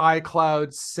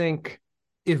iCloud sync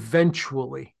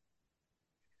eventually.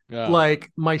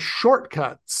 Like my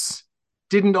shortcuts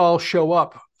didn't all show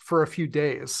up for a few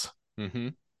days.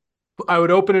 I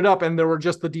would open it up and there were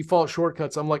just the default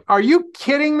shortcuts. I'm like, are you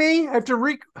kidding me? I have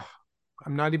to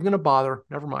I'm not even going to bother.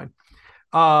 Never mind.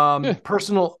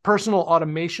 Personal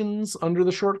automations under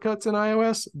the shortcuts in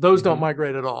iOS, those don't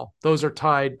migrate at all. Those are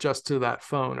tied just to that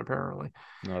phone, apparently.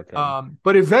 Okay.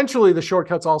 But eventually the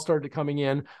shortcuts all started coming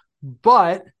in,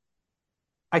 but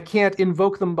I can't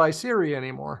invoke them by Siri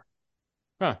anymore.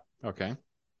 Huh. Okay.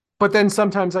 But then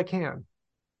sometimes I can.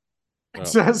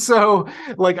 So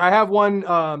like I have one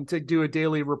to do a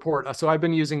daily report. So I've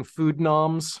been using Food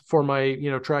Noms for my,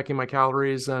 tracking my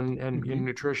calories and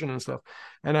nutrition and stuff.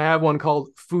 And I have one called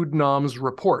Food Noms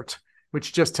Report,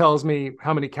 which just tells me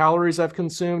how many calories I've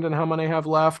consumed and how many I have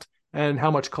left, and how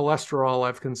much cholesterol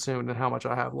I've consumed and how much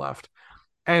I have left.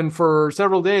 And for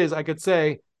several days I could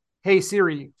say, hey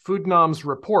Siri, Food Noms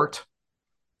Report,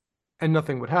 and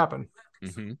nothing would happen.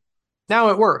 Now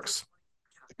it works.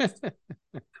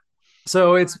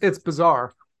 So it's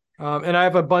bizarre. And I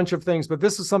have a bunch of things, but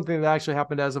this is something that actually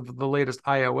happened as of the latest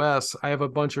iOS. I have a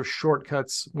bunch of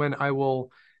shortcuts when I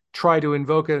will try to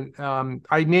invoke it.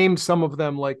 I named some of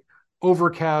them like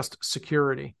Overcast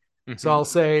Security. So I'll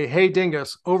say, hey,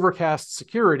 Dingus, Overcast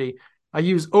Security. I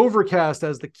use Overcast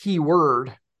as the key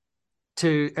word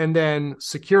and then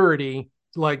security,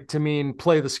 like to mean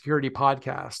play the security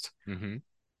podcast.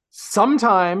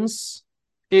 Sometimes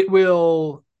it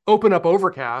will open up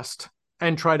Overcast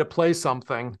and try to play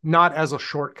something, not as a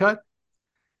shortcut.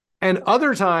 And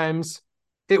other times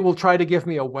it will try to give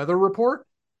me a weather report.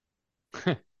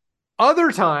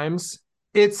 Other times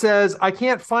it says, I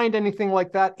can't find anything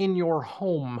like that in your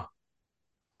home.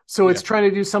 So it's trying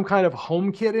to do some kind of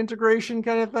HomeKit integration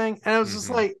kind of thing. And I was just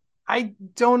like, I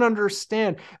don't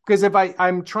understand, because if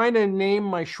I'm trying to name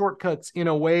my shortcuts in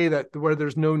a way that where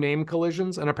there's no name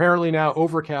collisions, and apparently now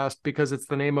Overcast, because it's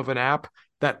the name of an app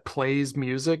that plays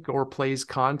music or plays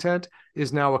content,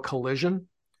 is now a collision.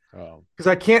 Oh, Because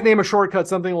I can't name a shortcut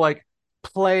something like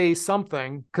play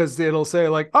something, because it'll say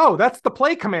like, oh, that's the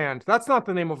play command. That's not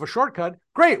the name of a shortcut.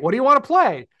 Great. What do you want to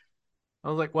play? I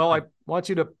was like, well, I want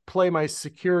you to play my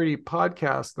security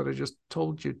podcast that I just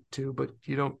told you to, but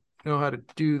you don't know how to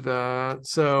do that.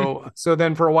 So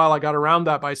then for a while I got around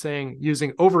that by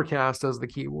using Overcast as the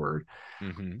keyword.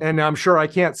 And I'm sure I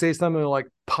can't say something like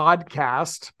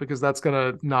podcast, because that's going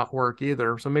to not work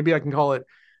either. So maybe I can call it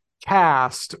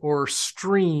cast or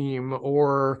stream,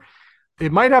 or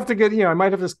it might have to get, I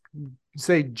might have to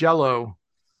say Jello,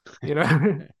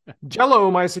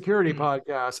 Jello, my security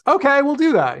podcast. Okay, we'll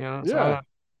do that. yeah.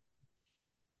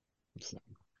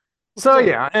 So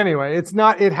yeah, anyway,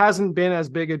 it hasn't been as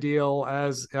big a deal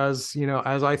as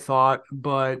I thought,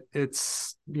 but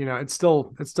it's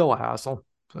still a hassle.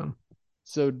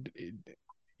 So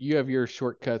you have your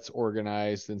shortcuts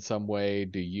organized in some way.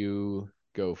 Do you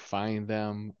go find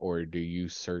them, or do you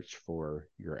search for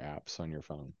your apps on your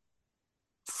phone?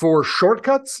 For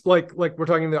shortcuts, like we're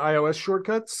talking the iOS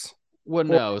shortcuts? Well,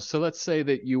 no. So let's say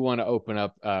that you want to open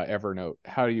up Evernote.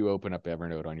 How do you open up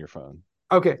Evernote on your phone?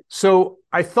 Okay, so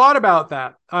I thought about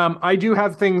that. I do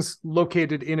have things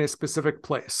located in a specific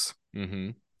place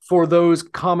for those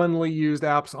commonly used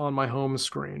apps on my home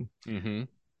screen.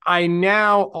 I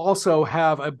now also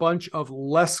have a bunch of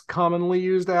less commonly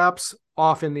used apps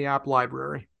off in the app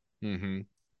library.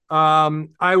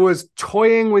 I was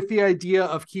toying with the idea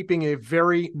of keeping a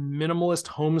very minimalist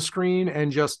home screen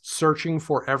and just searching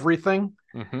for everything.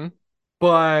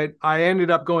 But I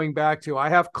ended up going back to, I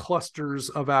have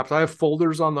clusters of apps. I have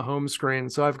folders on the home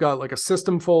screen. So I've got like a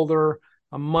system folder,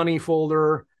 a money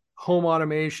folder, home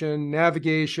automation,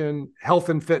 navigation, health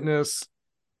and fitness,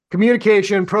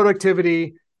 communication,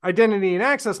 productivity, identity and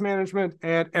access management,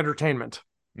 and entertainment.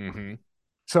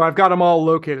 So I've got them all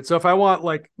located. So if I want,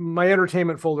 like, my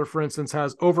entertainment folder, for instance,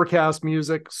 has Overcast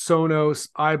Music, Sonos,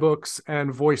 iBooks,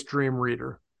 and Voice Dream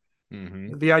Reader.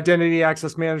 The identity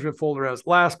access management folder has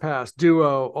LastPass,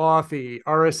 Duo, Authy,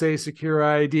 RSA Secure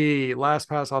ID,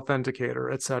 LastPass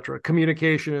Authenticator, etc.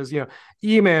 Communication is,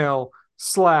 email,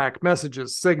 Slack,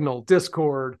 messages, Signal,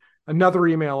 Discord, another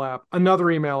email app,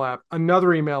 another email app,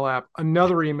 another email app,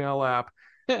 another email app,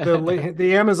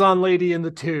 the Amazon lady in the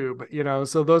tube,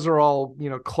 so those are all,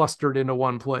 clustered into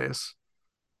one place.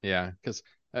 Yeah, because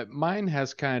mine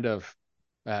has kind of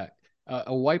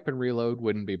a wipe and reload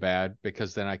wouldn't be bad,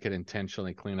 because then I could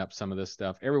intentionally clean up some of this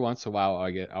stuff. Every once in a while,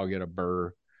 I'll get a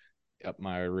burr up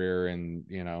my rear, and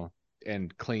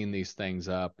and clean these things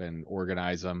up and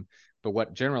organize them. But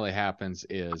what generally happens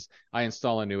is I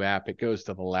install a new app, it goes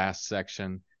to the last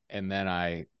section, and then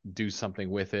I do something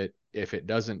with it. If it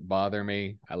doesn't bother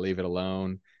me, I leave it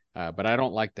alone. But I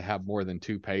don't like to have more than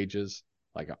 2 pages,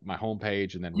 like my home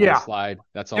page and then one slide.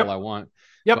 That's all I want.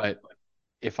 But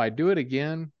if I do it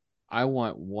again, I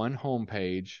want one home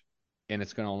page, and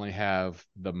it's going to only have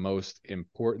the most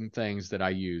important things that I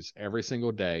use every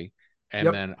single day. And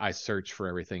then I search for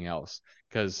everything else,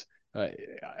 because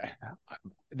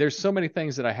there's so many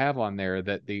things that I have on there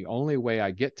that the only way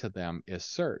I get to them is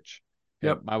search.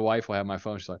 My wife will have my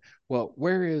phone. She's like, well,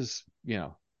 where's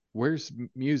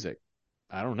music?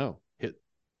 I don't know.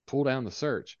 Pull down the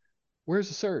search. Where's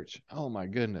the search? Oh my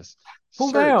goodness.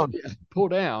 Pull down. Pull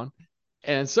down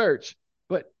and search.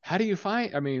 But how do you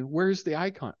find, where's the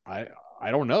icon? I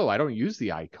don't know. I don't use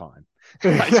the icon.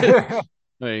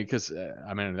 Because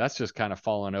that's just kind of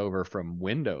fallen over from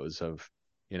Windows of,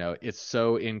 it's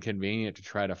so inconvenient to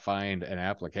try to find an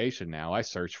application now. I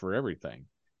search for everything.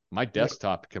 My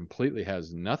desktop completely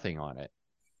has nothing on it.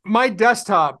 My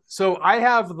desktop, so I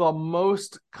have the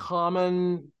most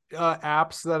common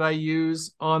apps that I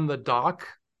use on the dock.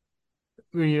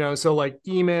 So like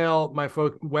email, my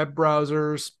web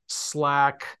browsers,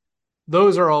 Slack,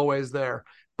 those are always there.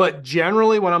 But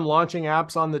generally, when I'm launching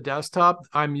apps on the desktop,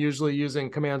 I'm usually using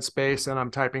Command Space and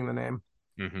I'm typing the name.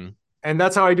 And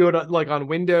that's how I do it. Like on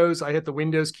Windows, I hit the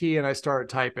Windows key and I start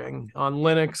typing. On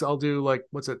Linux, I'll do like,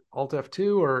 what's it, Alt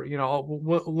F2, or,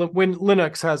 when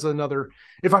Linux has another,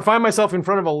 if I find myself in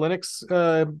front of a Linux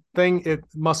thing,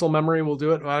 muscle memory will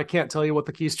do it. I can't tell you what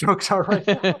the keystrokes are right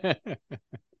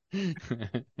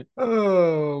now.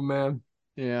 Oh man.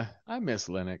 Yeah, I miss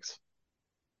Linux.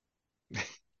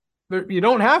 You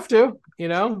don't have to,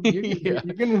 Yeah.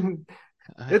 you can,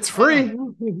 it's I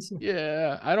don't, free.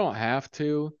 yeah, I don't have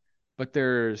to, but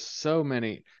there's so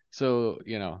many. So,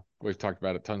 we've talked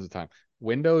about it tons of time.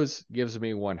 Windows gives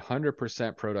me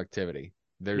 100% productivity.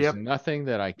 There's Yep. nothing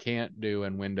that I can't do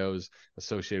in Windows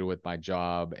associated with my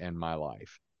job and my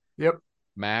life. Yep.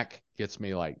 Mac gets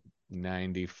me like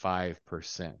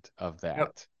 95% of Yep.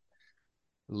 that.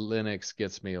 Linux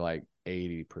gets me like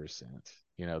 80%.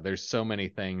 There's so many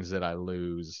things that I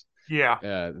lose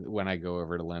Yeah. when I go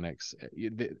over to Linux.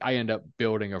 I end up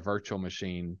building a virtual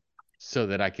machine so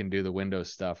that I can do the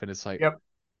Windows stuff. And it's like, Yep.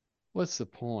 what's the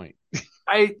point?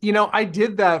 I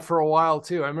did that for a while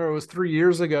too. I remember it was 3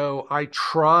 years ago. I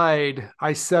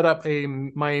set up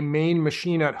my main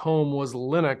machine at home was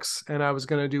Linux, and I was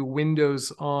going to do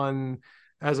Windows on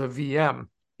as a VM.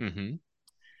 Mm-hmm.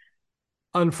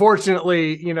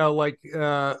 Unfortunately, like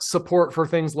support for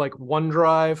things like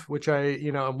OneDrive,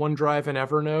 OneDrive and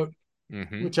Evernote,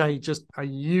 Mm-hmm. which I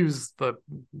use the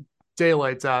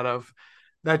daylights out of,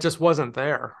 that just wasn't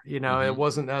there. Mm-hmm. It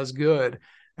wasn't as good,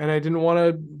 and I didn't want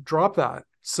to drop that.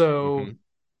 So Mm-hmm.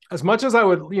 as much as I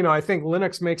would, I think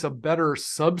Linux makes a better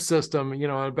subsystem,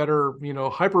 a better,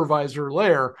 hypervisor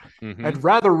layer. Mm-hmm. I'd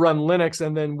rather run Linux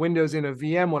and then Windows in a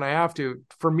VM when I have to.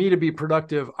 For me to be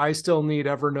productive, I still need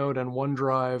Evernote and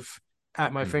OneDrive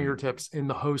at my Mm-hmm. fingertips in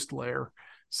the host layer.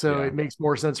 So Yeah. it makes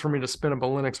more sense for me to spin up a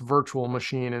Linux virtual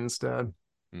machine instead.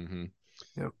 Mm-hmm.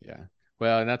 Yep. Yeah.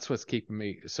 Well, and that's what's keeping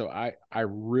me. So I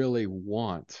really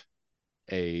want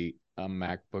a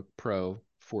MacBook Pro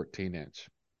 14-inch.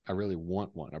 I really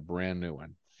want one, a brand new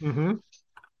one. Mm-hmm.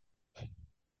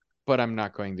 But I'm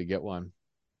not going to get one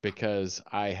because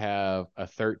I have a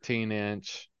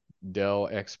 13-inch Dell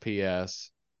XPS.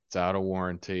 It's out of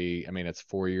warranty. I mean, it's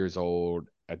 4 years old.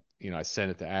 I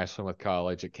sent it to Ashland with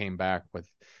college. It came back with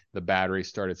the battery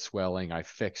started swelling. I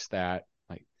fixed that.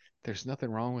 Like, there's nothing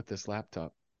wrong with this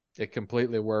laptop. It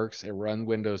completely works. It runs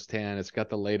Windows 10. It's got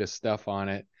the latest stuff on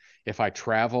it. If I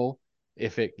travel,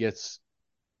 if it gets,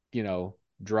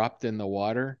 dropped in the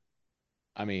water,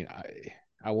 I mean,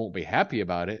 I won't be happy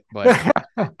about it, but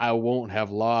I won't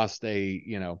have lost a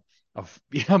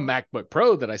MacBook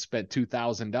Pro that I spent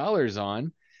 $2,000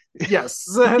 on. Yes.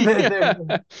 Yeah.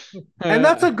 And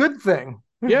that's a good thing.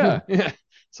 Yeah. Yeah.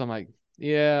 So I'm like,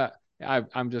 yeah,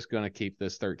 I'm just going to keep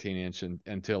this 13-inch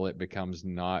until it becomes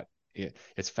not,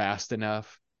 it's fast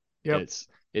enough. Yep.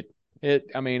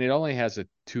 I mean, it only has a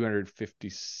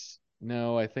 250,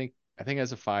 no, I think it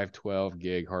has a 512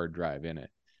 gig hard drive in it,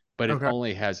 but it Okay.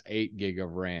 only has 8 gig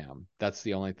of RAM. That's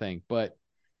the only thing. But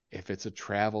if it's a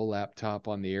travel laptop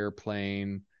on the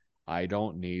airplane, I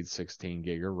don't need 16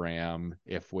 gig of RAM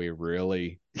if we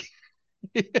really.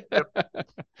 Yep.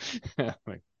 All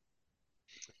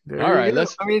There right, you go.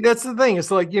 let's. I mean, that's the thing.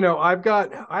 It's like,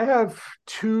 I have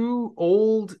two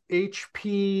old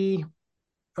HP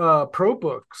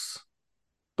ProBooks,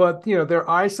 but they're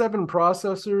i7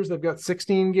 processors. They've got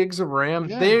 16 gigs of RAM.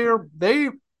 Yeah.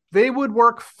 They would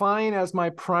work fine as my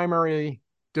primary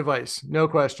device, no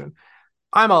question.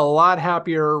 I'm a lot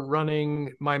happier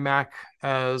running my Mac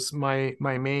as my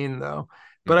main though.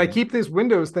 But I Mm-hmm. keep these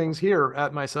Windows things here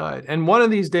at my side. And one of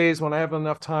these days when I have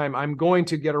enough time, I'm going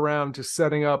to get around to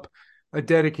setting up a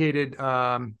dedicated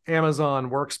Amazon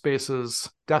Workspaces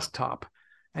desktop.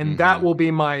 And that Mm-hmm. will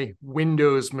be my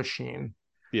Windows machine.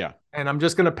 Yeah. And I'm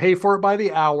just going to pay for it by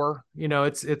the hour.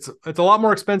 It's a lot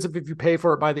more expensive if you pay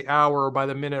for it by the hour or by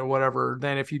the minute or whatever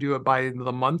than if you do it by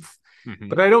the month. Mm-hmm.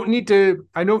 But I don't need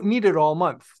it all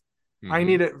month. I Mm-hmm.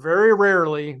 need it very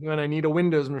rarely when I need a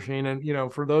Windows machine.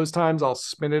 And for those times I'll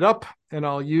spin it up and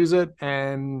I'll use it,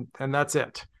 and that's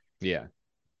it. Yeah.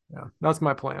 Yeah. That's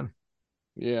my plan.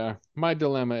 Yeah. My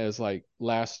dilemma is like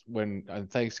when on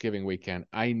Thanksgiving weekend,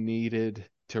 I needed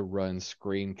to run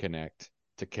Screen Connect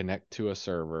to connect to a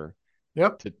server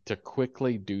Yep. to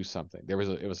quickly do something. It was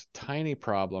a tiny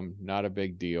problem, not a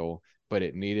big deal, but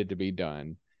it needed to be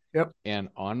done. Yep. And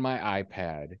on my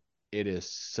iPad, it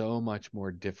is so much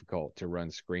more difficult to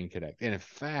run Screen Connect. And in Oh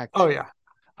fact, yeah.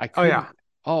 I Oh couldn't. yeah.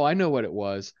 Oh, I know what it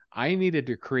was. I needed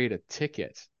to create a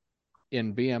ticket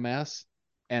in BMS,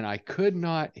 and I could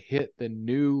not hit the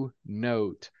new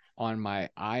note on my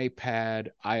iPad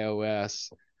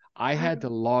iOS. I had to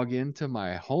log into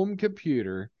my home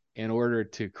computer in order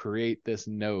to create this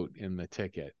note in the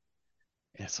ticket.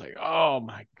 It's like, oh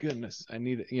my goodness, I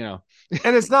need it,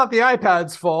 And it's not the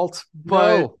iPad's fault,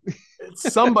 but No.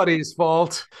 it's somebody's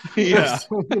fault. Yeah.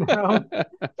 You know,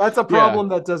 that's a Yeah. problem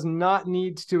that does not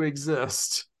need to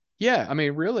exist. Yeah, I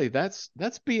mean, really, that's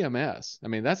BMS. I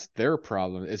mean, that's their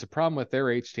problem. It's a problem with their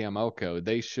HTML code.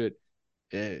 They should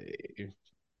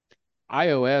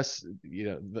iOS,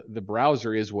 the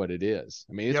browser is what it is.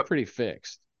 I mean, it's Yep. pretty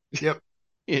fixed. Yep.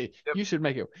 Yep. You should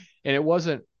make it, and it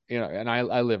wasn't, and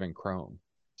I live in Chrome,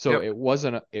 so Yep.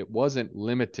 it wasn't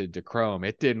limited to Chrome.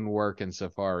 It didn't work in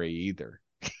Safari either.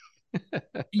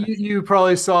 You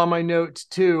probably saw my note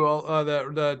too,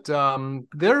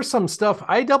 there's some stuff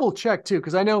I double checked too,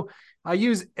 because I know I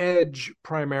use Edge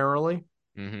primarily.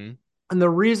 Mm-hmm. And the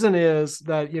reason is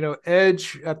that,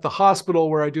 Edge at the hospital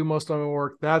where I do most of my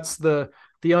work, that's the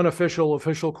unofficial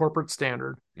official corporate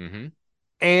standard. Mm-hmm.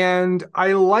 And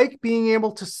I like being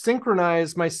able to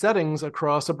synchronize my settings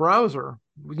across a browser,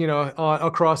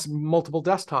 across multiple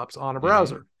desktops on a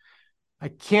browser. Mm-hmm. I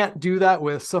can't do that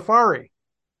with Safari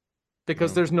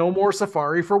because Oh. there's no more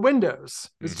Safari for Windows.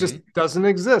 It Mm-hmm. just doesn't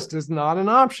exist. It's not an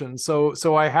option. So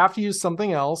I have to use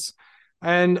something else.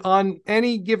 And on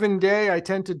any given day, I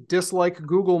tend to dislike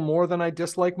Google more than I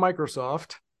dislike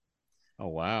Microsoft. Oh,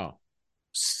 wow.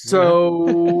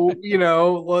 So,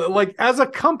 like as a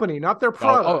company, not their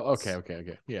products.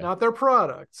 Okay. Yeah. Not their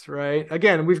products, right?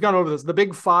 Again, we've gone over this. The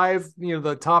big five,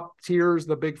 the top tiers,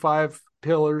 the big five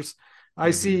pillars.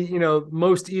 I see,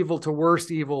 most evil to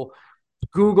worst evil.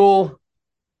 Google,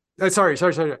 sorry.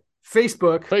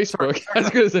 Facebook.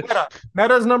 Facebook. Sorry.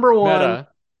 Meta's number one. Meta.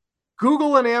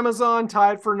 Google and Amazon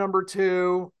tied for number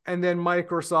two, and then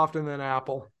Microsoft and then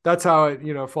Apple. That's how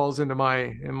it, falls into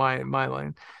my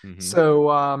lane.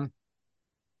 Mm-hmm.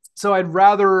 So I'd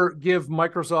rather give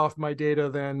Microsoft my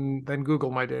data than Google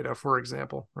my data, for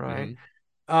example, right?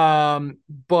 Mm-hmm.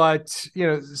 But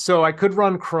so I could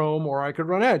run Chrome or I could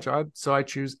run Edge. So I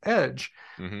choose Edge.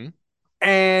 Mm-hmm.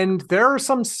 And there are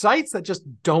some sites that just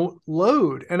don't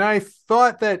load. And I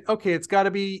thought that, okay, it's got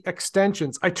to be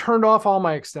extensions. I turned off all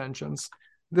my extensions.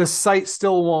 The site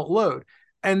still won't load.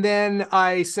 And then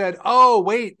I said, oh,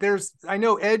 wait, I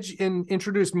know Edge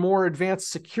introduced more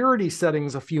advanced security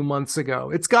settings a few months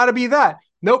ago. It's got to be that.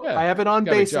 Nope, Yeah, I have it on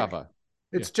basic. Java.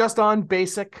 It's just on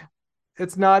basic.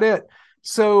 It's not it.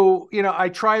 So, I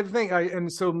tried the thing.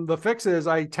 And so the fix is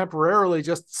I temporarily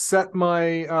just set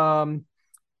my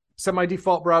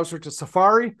default browser to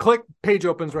Safari, click, page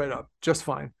opens right up, just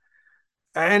fine.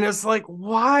 And it's like,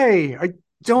 why? I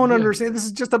don't understand. This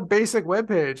is just a basic web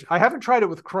page. I haven't tried it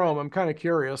with Chrome. I'm kind of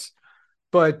curious,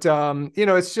 but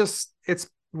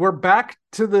we're back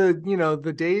to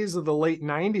the days of the late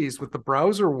 90s with the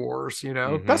browser wars,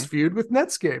 Mm-hmm. best viewed with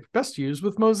Netscape, best used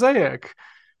with Mosaic.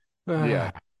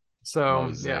 Yeah. So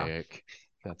Mosaic.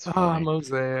 Yeah. That's funny.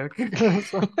 Mosaic.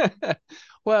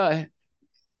 Well,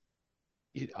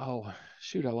 oh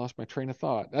shoot, I lost my train of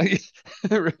thought.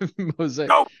 Mosaic.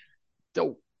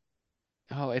 No.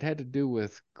 Oh, it had to do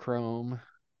with Chrome.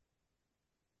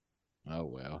 Oh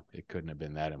well, it couldn't have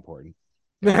been that important.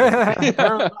 Apparently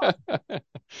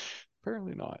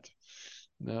not.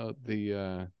 No,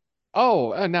 now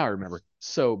I remember.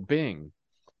 So Bing,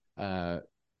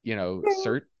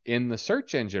 search in the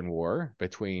search engine war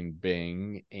between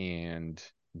Bing and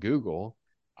Google.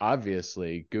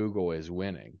 Obviously, Google is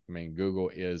winning. I mean,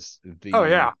 Google is the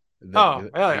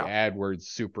AdWords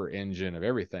super engine of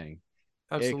everything.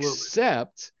 Absolutely.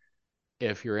 Except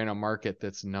if you're in a market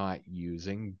that's not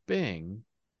using Bing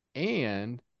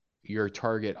and your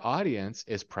target audience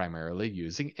is primarily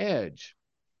using Edge.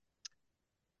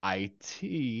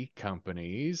 IT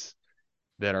companies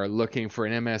that are looking for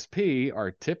an MSP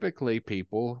are typically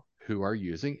people who are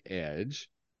using Edge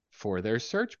for their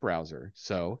search browser.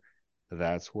 So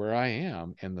that's where I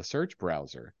am in the search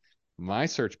browser. My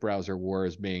search browser war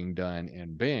is being done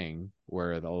in Bing,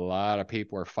 where a lot of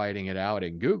people are fighting it out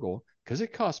in Google because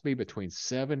it costs me between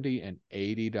 $70 and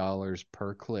 $80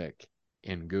 per click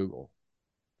in Google.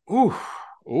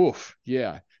 Oof.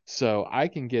 Yeah. So I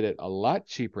can get it a lot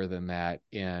cheaper than that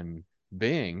in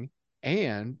Bing,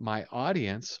 and my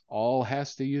audience all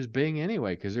has to use Bing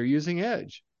anyway because they're using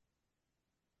Edge.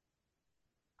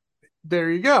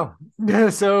 There you go.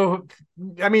 So,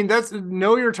 I mean, that's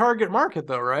know your target market,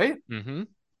 though, right? Mm-hmm.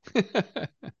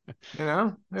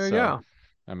 There you go.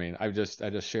 I mean, I just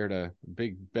shared a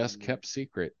big best kept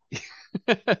secret.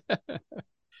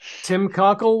 Tim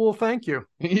Conkle will thank you.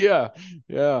 Yeah.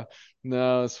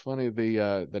 No, it's funny.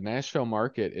 The Nashville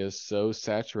market is so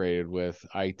saturated with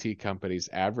IT companies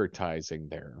advertising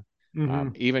there. Mm-hmm.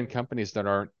 Even companies that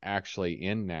aren't actually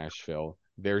in Nashville,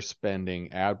 they're spending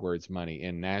AdWords money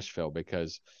in Nashville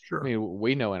because, Sure. I mean,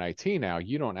 we know in IT now,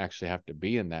 you don't actually have to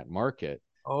be in that market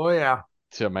Oh yeah.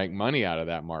 to make money out of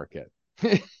that market.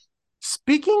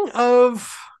 Speaking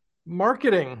of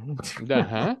marketing,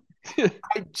 Uh-huh.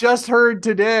 I just heard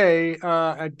today.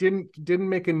 I didn't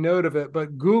make a note of it,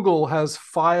 but Google has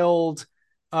filed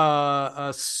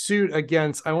a suit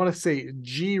against, I want to say,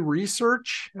 G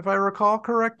Research, if I recall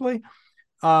correctly.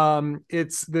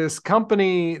 It's this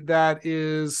company that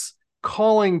is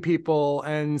calling people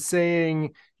and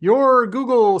saying your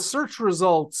Google search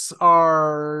results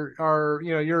are Oh,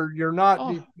 you're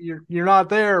not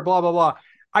there, blah blah blah.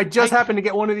 I just I happened to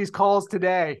get one of these calls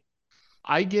today.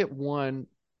 I get one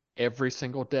every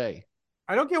single day.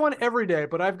 I don't get one every day,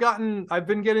 but I've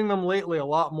been getting them lately a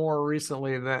lot more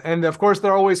recently and of course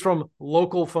they're always from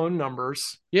local phone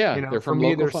numbers. Yeah, they're For from me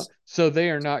local there's fun. So they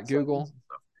are not Google.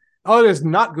 oh, it is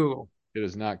not Google. It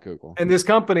is not Google. And this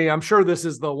company, I'm sure this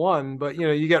is the one, but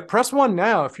you get press one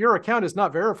now. If your account is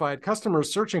not verified,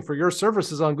 customers searching for your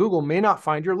services on Google may not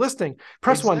find your listing.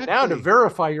 Press one now to Exactly.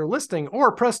 verify your listing,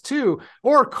 or press two,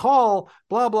 or call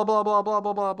blah blah blah blah blah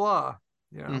blah blah blah.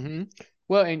 Yeah. Mm-hmm.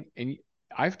 Well, and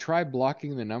I've tried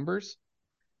blocking the numbers,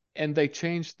 and they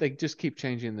just keep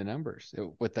changing the numbers,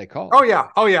 what they call. Oh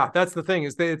yeah. That's the thing,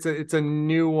 is that it's a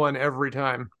new one every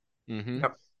time. Mm-hmm.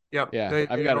 Yep. Yep. Yeah, They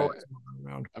are always moving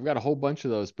around. I've got a whole bunch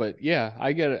of those, but yeah,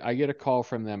 I get a call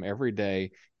from them every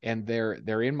day, and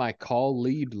they're in my call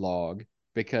lead log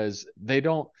because they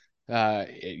don't.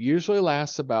 It usually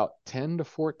lasts about 10 to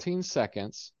 14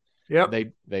 seconds. Yep.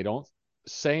 They don't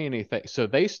say anything, so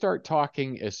they start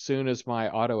talking as soon as my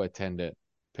auto attendant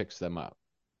picks them up.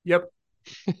 Yep.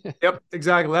 Yep.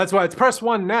 Exactly. That's why it's press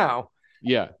one now.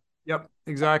 Yeah. Yep.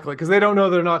 Exactly. Because they don't know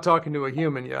they're not talking to a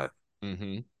human yet.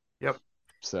 Mm-hmm. Yep.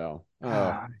 So,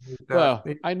 I hate that. well,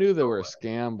 I knew they were a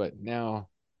scam, but now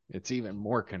it's even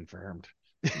more confirmed.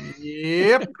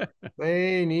 Yep.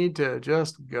 They need to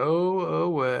just go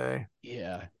away.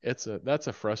 Yeah, that's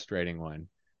a frustrating one.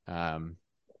 Um,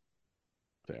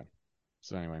 so,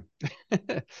 so anyway,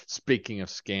 speaking of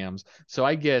scams, so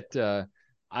I get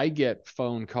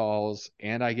phone calls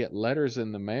and I get letters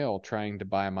in the mail trying to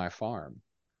buy my farm.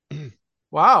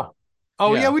 Wow.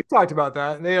 Oh yeah, Yeah, we've talked about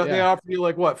that. And they yeah, offer you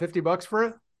like what, $50 for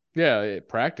it? yeah,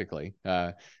 practically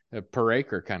per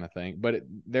acre kind of thing. But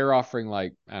they're offering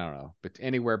like I don't know, but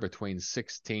anywhere between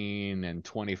 16 and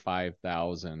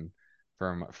 25,000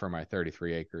 for my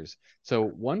 33 acres. So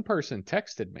one person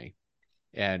texted me.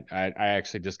 And I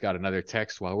actually just got another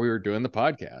text while we were doing the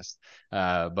podcast.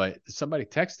 But somebody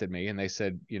texted me and they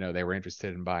said, they were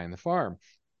interested in buying the farm.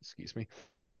 Excuse me.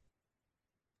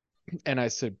 And I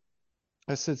said,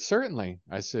 certainly.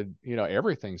 I said,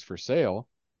 everything's for sale.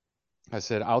 I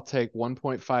said, I'll take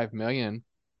 1.5 million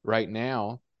right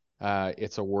now.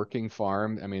 It's a working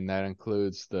farm. I mean, that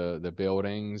includes the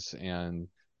buildings and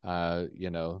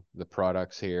the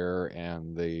products here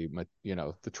and the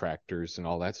tractors and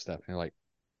all that stuff. And they're like,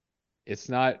 it's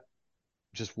not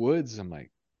just woods. I'm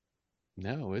like,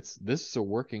 no, this is a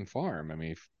working farm. I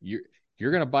mean, if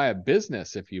you're gonna buy a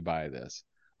business if you buy this.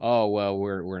 Oh well,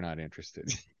 we're not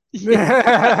interested.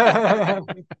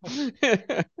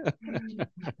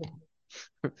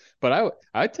 But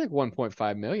I take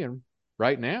 1.5 million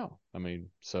right now. I mean,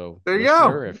 so There you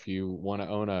listener, go. if you want to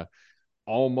own a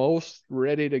almost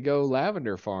ready to go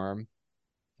lavender farm,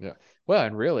 yeah. Well,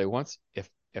 and really, if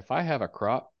I have a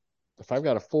crop, if I've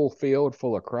got a full field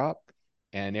full of crop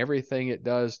and everything it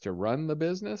does to run the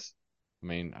business, I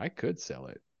mean, I could sell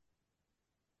it.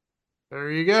 There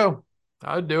you go.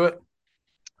 I'd do it.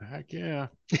 Heck yeah.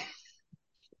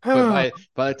 But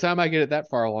by the time I get it that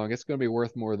far along, it's going to be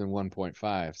worth more than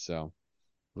 1.5. So,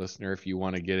 listener, if you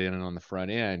want to get in on the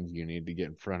front end, you need to get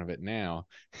in front of it now.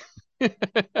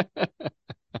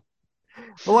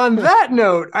 Well, on that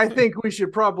note, I think we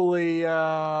should probably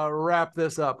wrap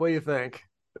this up. What do you think?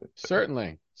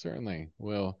 Certainly, certainly.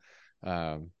 We'll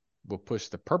push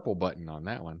the purple button on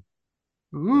that one.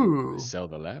 Ooh. Sell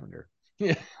the lavender.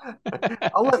 Yeah.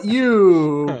 I'll let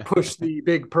you push the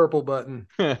big purple button.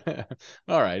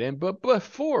 All right. But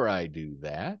before I do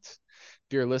that,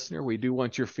 dear listener, we do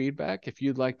want your feedback. If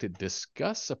you'd like to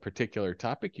discuss a particular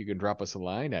topic, you can drop us a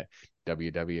line at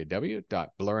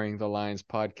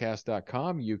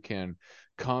www.blurringthelinespodcast.com. You can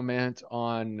comment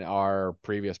on our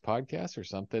previous podcast or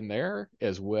something there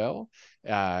as well.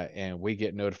 And we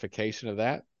get notification of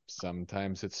that.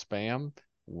 Sometimes it's spam.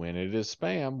 When it is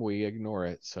spam, we ignore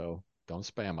it. So don't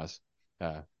spam us.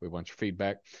 We want your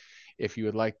feedback. If you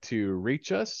would like to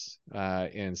reach us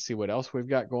and see what else we've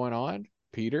got going on,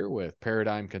 Peter with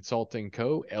Paradigm Consulting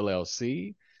Co.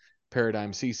 LLC,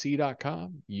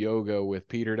 ParadigmCC.com,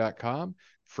 YogaWithPeter.com,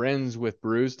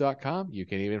 FriendsWithBrews.com. You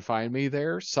can even find me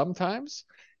there sometimes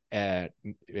and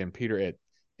Peter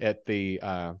at the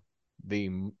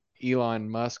Elon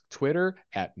Musk Twitter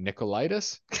at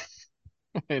Nicolaitis.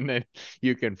 And then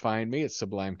you can find me at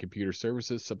Sublime Computer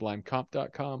Services,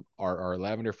 SublimeComp.com,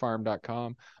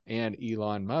 RRLavenderFarm.com, and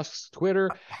Elon Musk's Twitter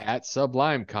at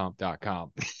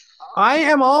SublimeComp.com. I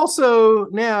am also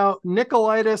now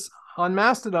Nicolaitis on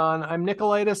Mastodon. I'm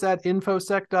Nicolaitis at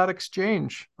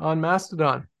infosec.exchange on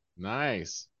Mastodon.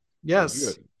 Nice. Yes.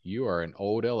 So you are an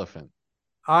old elephant.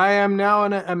 I am now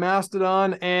in a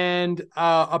Mastodon, and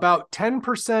about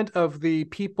 10% of the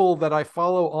people that I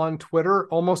follow on Twitter,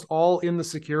 almost all in the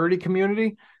security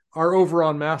community, are over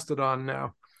on Mastodon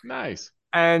now. Nice.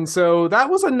 And so that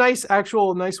was a nice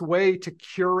way to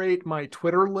curate my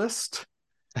Twitter list.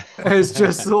 It's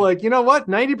just like, you know what?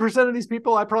 90% of these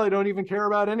people I probably don't even care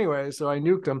about anyway. So I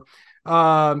nuked them.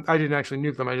 I didn't actually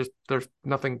nuke them. There's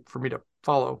nothing for me to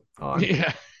follow on.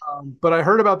 Yeah. But I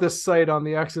heard about this site on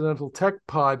the Accidental Tech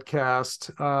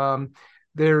podcast.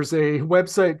 There's a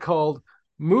website called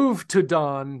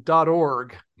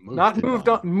movetodon.org. Not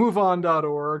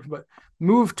moveon.org, but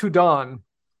movetodon.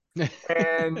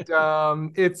 And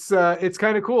it's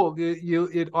kind of cool.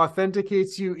 It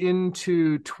authenticates you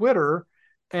into Twitter,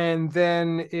 and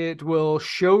then it will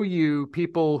show you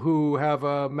people who have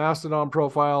a Mastodon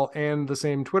profile and the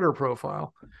same Twitter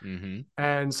profile. Mm-hmm.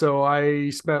 And so I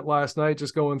spent last night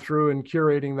just going through and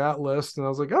curating that list. And I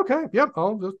was like, okay, yep,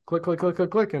 I'll just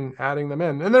click and adding them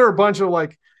in. And there are a bunch of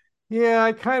like, yeah,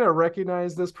 I kind of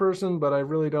recognize this person, but I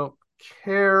really don't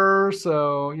care.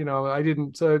 So, I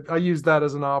used that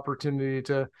as an opportunity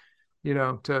to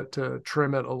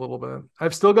trim it a little bit.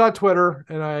 I've still got Twitter,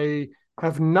 and I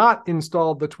have not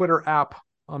installed the Twitter app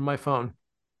on my phone.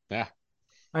 Yeah.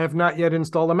 I have not yet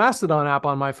installed a Mastodon app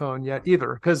on my phone yet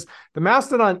either, because the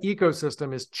Mastodon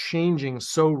ecosystem is changing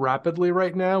so rapidly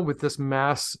right now with this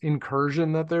mass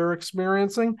incursion that they're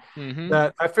experiencing,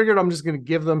 that I figured I'm just going to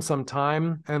give them some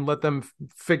time and let them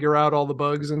figure out all the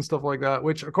bugs and stuff like that,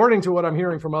 which according to what I'm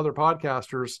hearing from other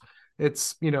podcasters,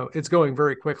 it's going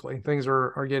very quickly. Things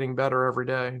are getting better every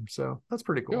day. So that's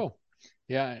pretty cool.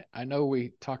 Yeah, I know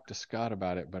we talked to Scott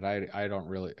about it, but I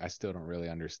still don't really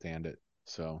understand it.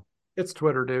 So it's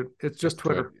Twitter, dude. It's just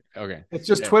Twitter. Okay. It's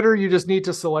just Twitter. You just need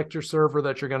to select your server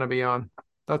that you're going to be on.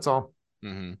 That's all.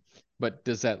 Mm-hmm. But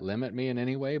does that limit me in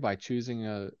any way by choosing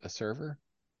a server?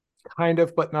 Kind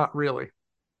of, but not really.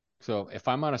 So if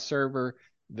I'm on a server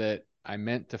that I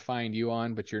meant to find you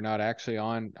on, but you're not actually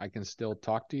on, I can still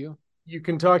talk to you? You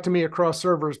can talk to me across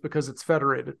servers because it's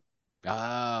federated.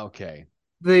 Ah, okay.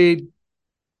 The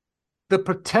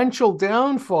potential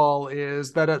downfall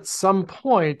is that at some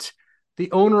point, the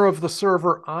owner of the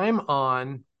server I'm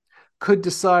on could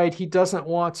decide he doesn't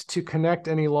want to connect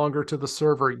any longer to the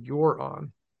server you're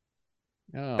on.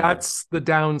 Oh. That's the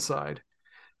downside.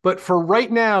 But for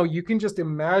right now, you can just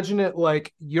imagine it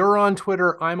like you're on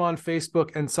Twitter, I'm on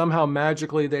Facebook, and somehow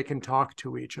magically they can talk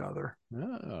to each other.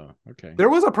 Oh, okay. There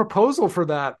was a proposal for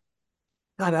that.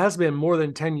 God, that has been more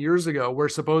than 10 years ago, where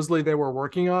supposedly they were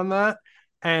working on that.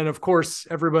 And of course,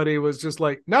 everybody was just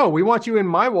like, no, we want you in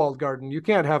my walled garden. You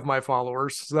can't have my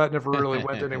followers. So that never really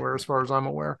went anywhere as far as I'm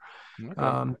aware.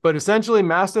 Okay. But essentially,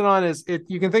 Mastodon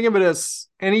you can think of it as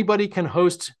anybody can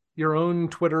host your own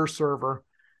Twitter server,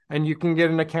 and you can get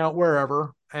an account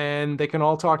wherever, and they can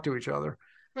all talk to each other.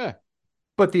 Yeah.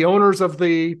 But the owners of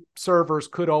the servers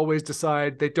could always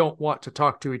decide they don't want to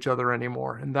talk to each other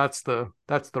anymore. And that's the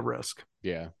risk.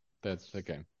 Yeah, that's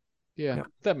okay. Yeah.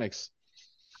 That makes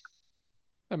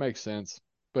sense.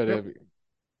 But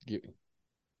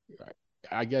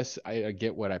I guess I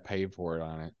get what I paid for it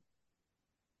on it.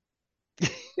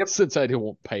 Yep. Since I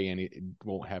won't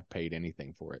have paid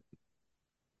anything for it.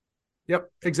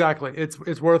 Yep, exactly.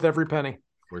 It's worth every penny.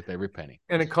 Worth every penny.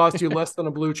 And it costs you less than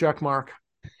a blue check mark.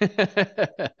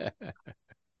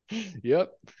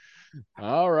 Yep.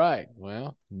 All right.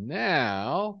 Well,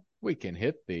 now we can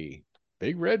hit the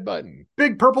big red button.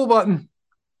 Big purple button.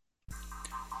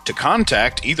 To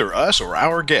contact either us or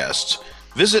our guests,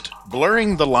 visit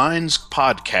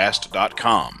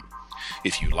blurringthelinespodcast.com.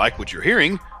 If you like what you're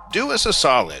hearing, do us a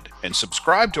solid and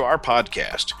subscribe to our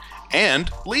podcast, and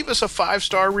leave us a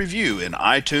 5-star review in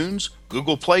iTunes,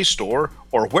 Google Play Store,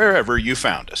 or wherever you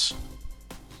found us.